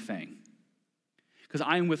unloving thing. Because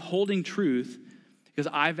I am withholding truth because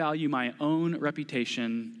I value my own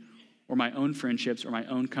reputation or my own friendships or my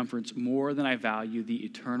own comforts more than I value the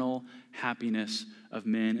eternal happiness of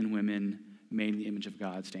men and women made in the image of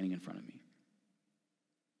God standing in front of me.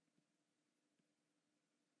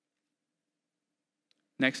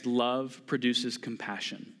 Next, love produces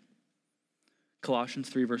compassion. Colossians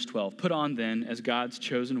 3, verse 12. Put on then, as God's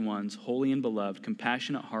chosen ones, holy and beloved,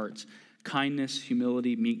 compassionate hearts, kindness,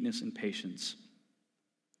 humility, meekness, and patience.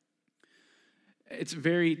 It's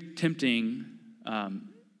very tempting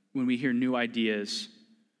when we hear new ideas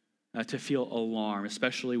to feel alarm,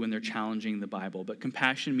 especially when they're challenging the Bible. But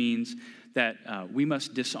compassion means that we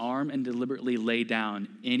must disarm and deliberately lay down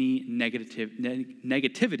any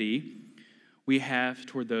negativity we have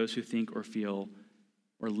toward those who think or feel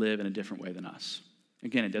or live in a different way than us.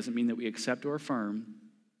 Again, it doesn't mean that we accept or affirm,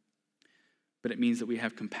 but it means that we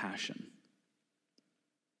have compassion.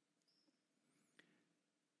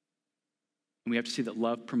 And we have to see that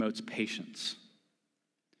love promotes patience.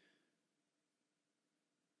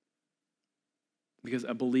 Because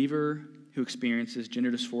a believer who experiences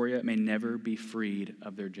gender dysphoria may never be freed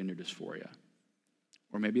of their gender dysphoria.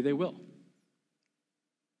 Or maybe they will.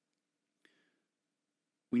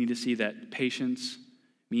 We need to see that patience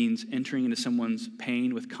means entering into someone's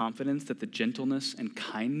pain with confidence that the gentleness and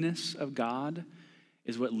kindness of God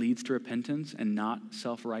is what leads to repentance and not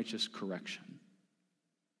self-righteous correction.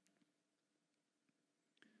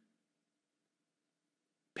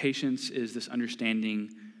 Patience is this understanding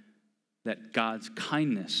that God's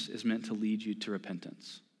kindness is meant to lead you to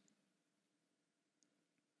repentance.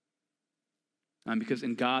 Because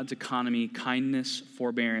in God's economy, kindness,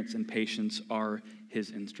 forbearance, and patience are his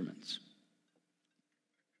instruments.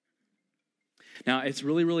 Now, it's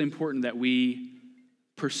really, really important that we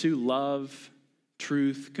pursue love,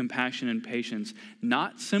 truth, compassion, and patience,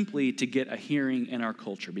 not simply to get a hearing in our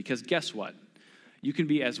culture. Because guess what? You can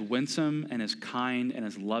be as winsome and as kind and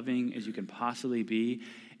as loving as you can possibly be,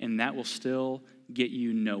 and that will still get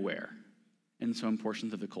you nowhere in some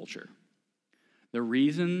portions of the culture. The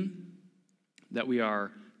reason that we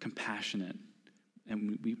are compassionate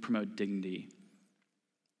and we promote dignity,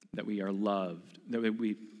 that we are loved, that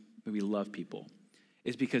we love people,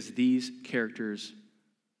 is because these characters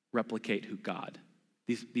replicate who God,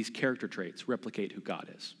 these character traits replicate who God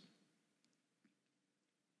is.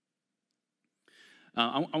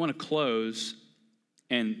 I want to close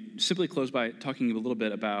and simply close by talking a little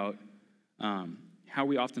bit about how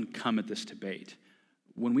we often come at this debate.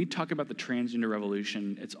 When we talk about the transgender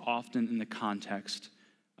revolution, it's often in the context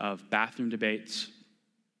of bathroom debates,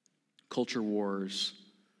 culture wars,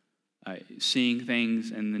 seeing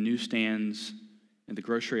things in the newsstands, in the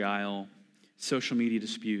grocery aisle, social media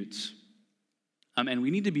disputes. And we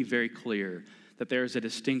need to be very clear that there is a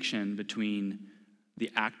distinction between the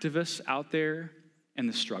activists out there and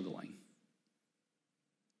the struggling.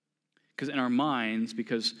 Because in our minds,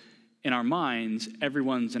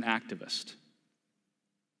 everyone's an activist.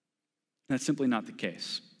 That's simply not the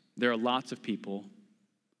case. There are lots of people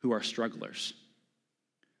who are strugglers,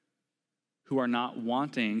 who are not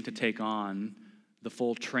wanting to take on the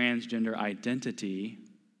full transgender identity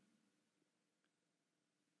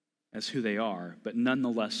as who they are, but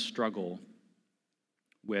nonetheless struggle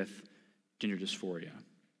with gender dysphoria.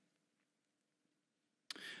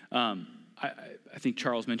 I think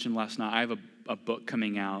Charles mentioned last night, I have a book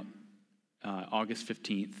coming out August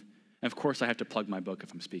 15th. And of course, I have to plug my book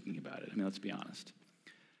if I'm speaking about it. I mean, let's be honest.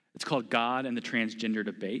 It's called God and the Transgender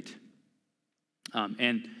Debate.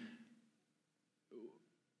 And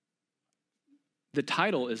the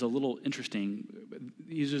title is a little interesting.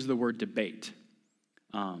 It uses the word debate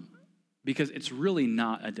because it's really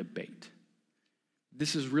not a debate.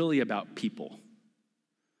 This is really about people.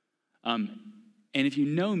 And if you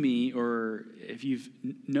know me, or if you've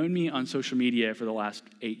known me on social media for the last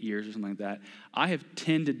 8 years or something like that, I have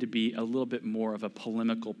tended to be a little bit more of a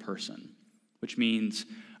polemical person, which means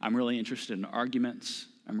I'm really interested in arguments.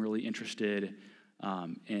 I'm really interested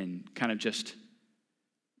in kind of just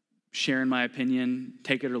sharing my opinion,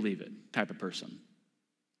 take it or leave it type of person.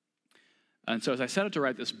 And so as I set out to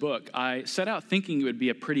write this book, I set out thinking it would be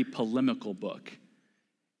a pretty polemical book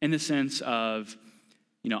in the sense of,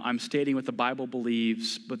 I'm stating what the Bible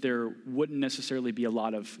believes, but there wouldn't necessarily be a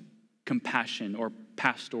lot of compassion or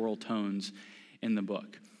pastoral tones in the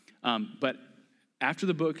book. But after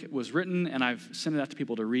the book was written and I've sent it out to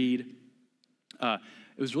people to read,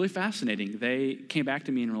 it was really fascinating. They came back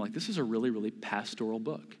to me and were like, this is a really, really pastoral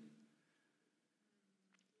book.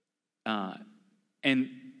 And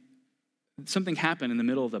something happened in the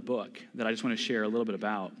middle of the book that I just want to share a little bit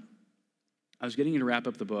about. I was getting to wrap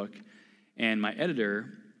up the book, and my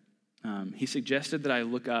editor, he suggested that I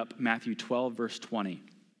look up Matthew 12, verse 20.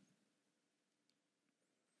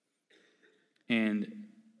 And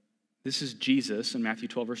this is Jesus in Matthew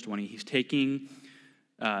 12, verse 20. He's taking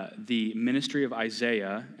the ministry of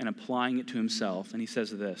Isaiah and applying it to himself. And he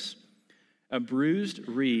says this, "A bruised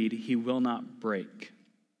reed he will not break,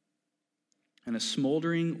 and a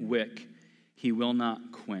smoldering wick he will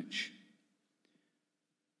not quench."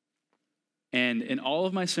 And in all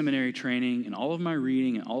of my seminary training, and all of my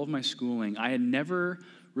reading, and all of my schooling, I had never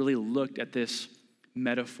really looked at this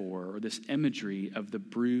metaphor or this imagery of the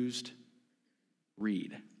bruised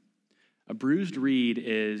reed. A bruised reed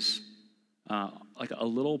is like a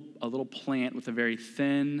little plant with a very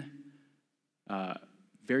thin,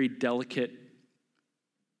 very delicate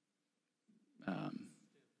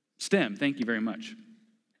stem. Thank you very much.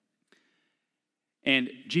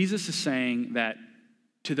 And Jesus is saying that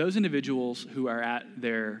to those individuals who are at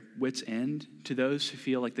their wits' end, to those who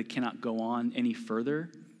feel like they cannot go on any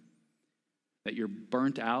further, that you're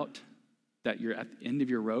burnt out, that you're at the end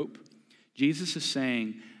of your rope, Jesus is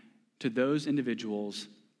saying to those individuals,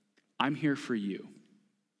 I'm here for you.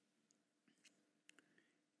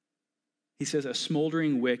 He says, a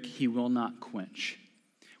smoldering wick he will not quench,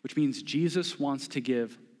 which means Jesus wants to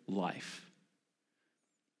give life.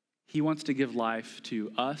 He wants to give life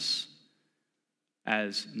to us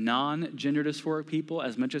as non-gender dysphoric people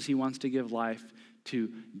as much as he wants to give life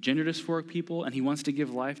to gender dysphoric people, and he wants to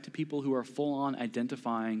give life to people who are full-on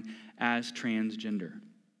identifying as transgender.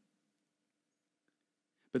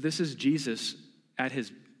 But this is Jesus at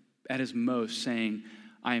his most saying,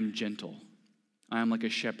 I am gentle. I am like a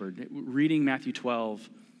shepherd. Reading Matthew 12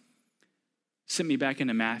 sent me back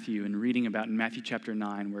into Matthew and reading about in Matthew chapter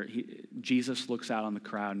 9 where Jesus looks out on the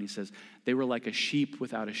crowd and he says, they were like a sheep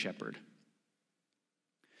without a shepherd.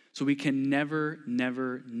 So we can never,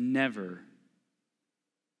 never, never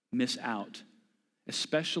miss out,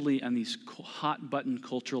 especially on these hot button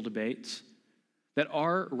cultural debates that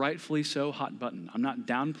are rightfully so hot button. I'm not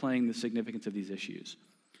downplaying the significance of these issues.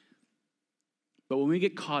 But when we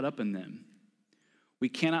get caught up in them, we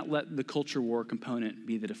cannot let the culture war component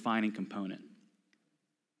be the defining component.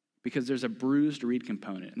 Because there's a bruised reed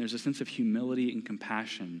component, and there's a sense of humility and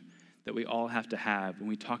compassion that we all have to have when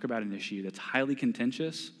we talk about an issue that's highly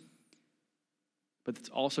contentious, but that's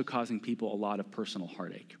also causing people a lot of personal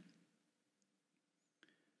heartache.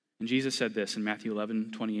 And Jesus said this in Matthew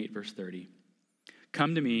 11:28, verse 30.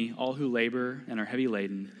 Come to me, all who labor and are heavy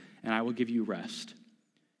laden, and I will give you rest.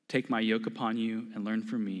 Take my yoke upon you and learn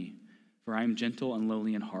from me, for I am gentle and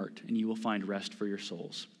lowly in heart, and you will find rest for your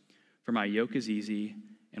souls. For my yoke is easy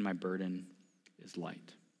and my burden is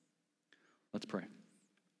light. Let's pray.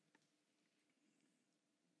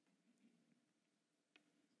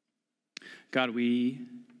 God, we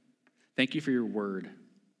thank you for your word,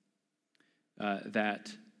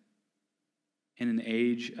 that in an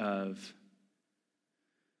age of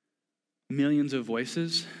millions of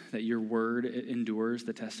voices, that your word endures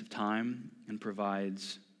the test of time and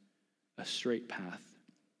provides a straight path.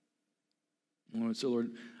 So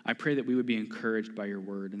Lord, I pray that we would be encouraged by your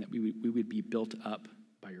word and that we would be built up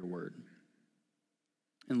by your word.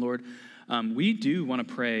 And Lord, we do want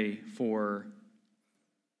to pray for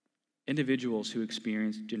individuals who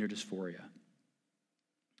experience gender dysphoria.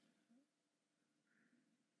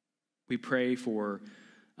 We pray for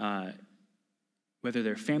whether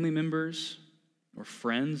they're family members or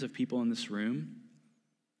friends of people in this room.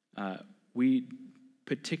 We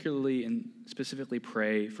particularly and specifically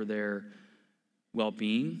pray for their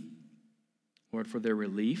well-being, Lord, for their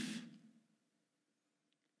relief,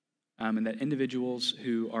 and that individuals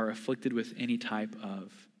who are afflicted with any type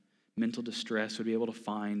of mental distress would be able to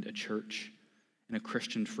find a church and a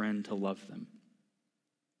Christian friend to love them.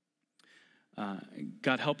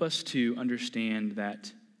 God, help us to understand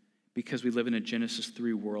that because we live in a Genesis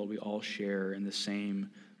 3 world, we all share in the same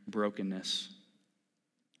brokenness.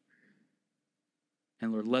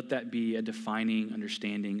 And Lord, let that be a defining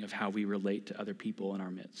understanding of how we relate to other people in our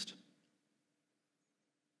midst.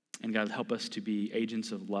 And God, help us to be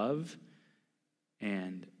agents of love.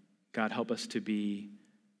 And God, help us to be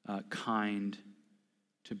kind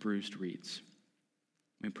to bruised reeds.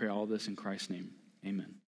 We pray all this in Christ's name.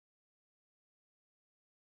 Amen.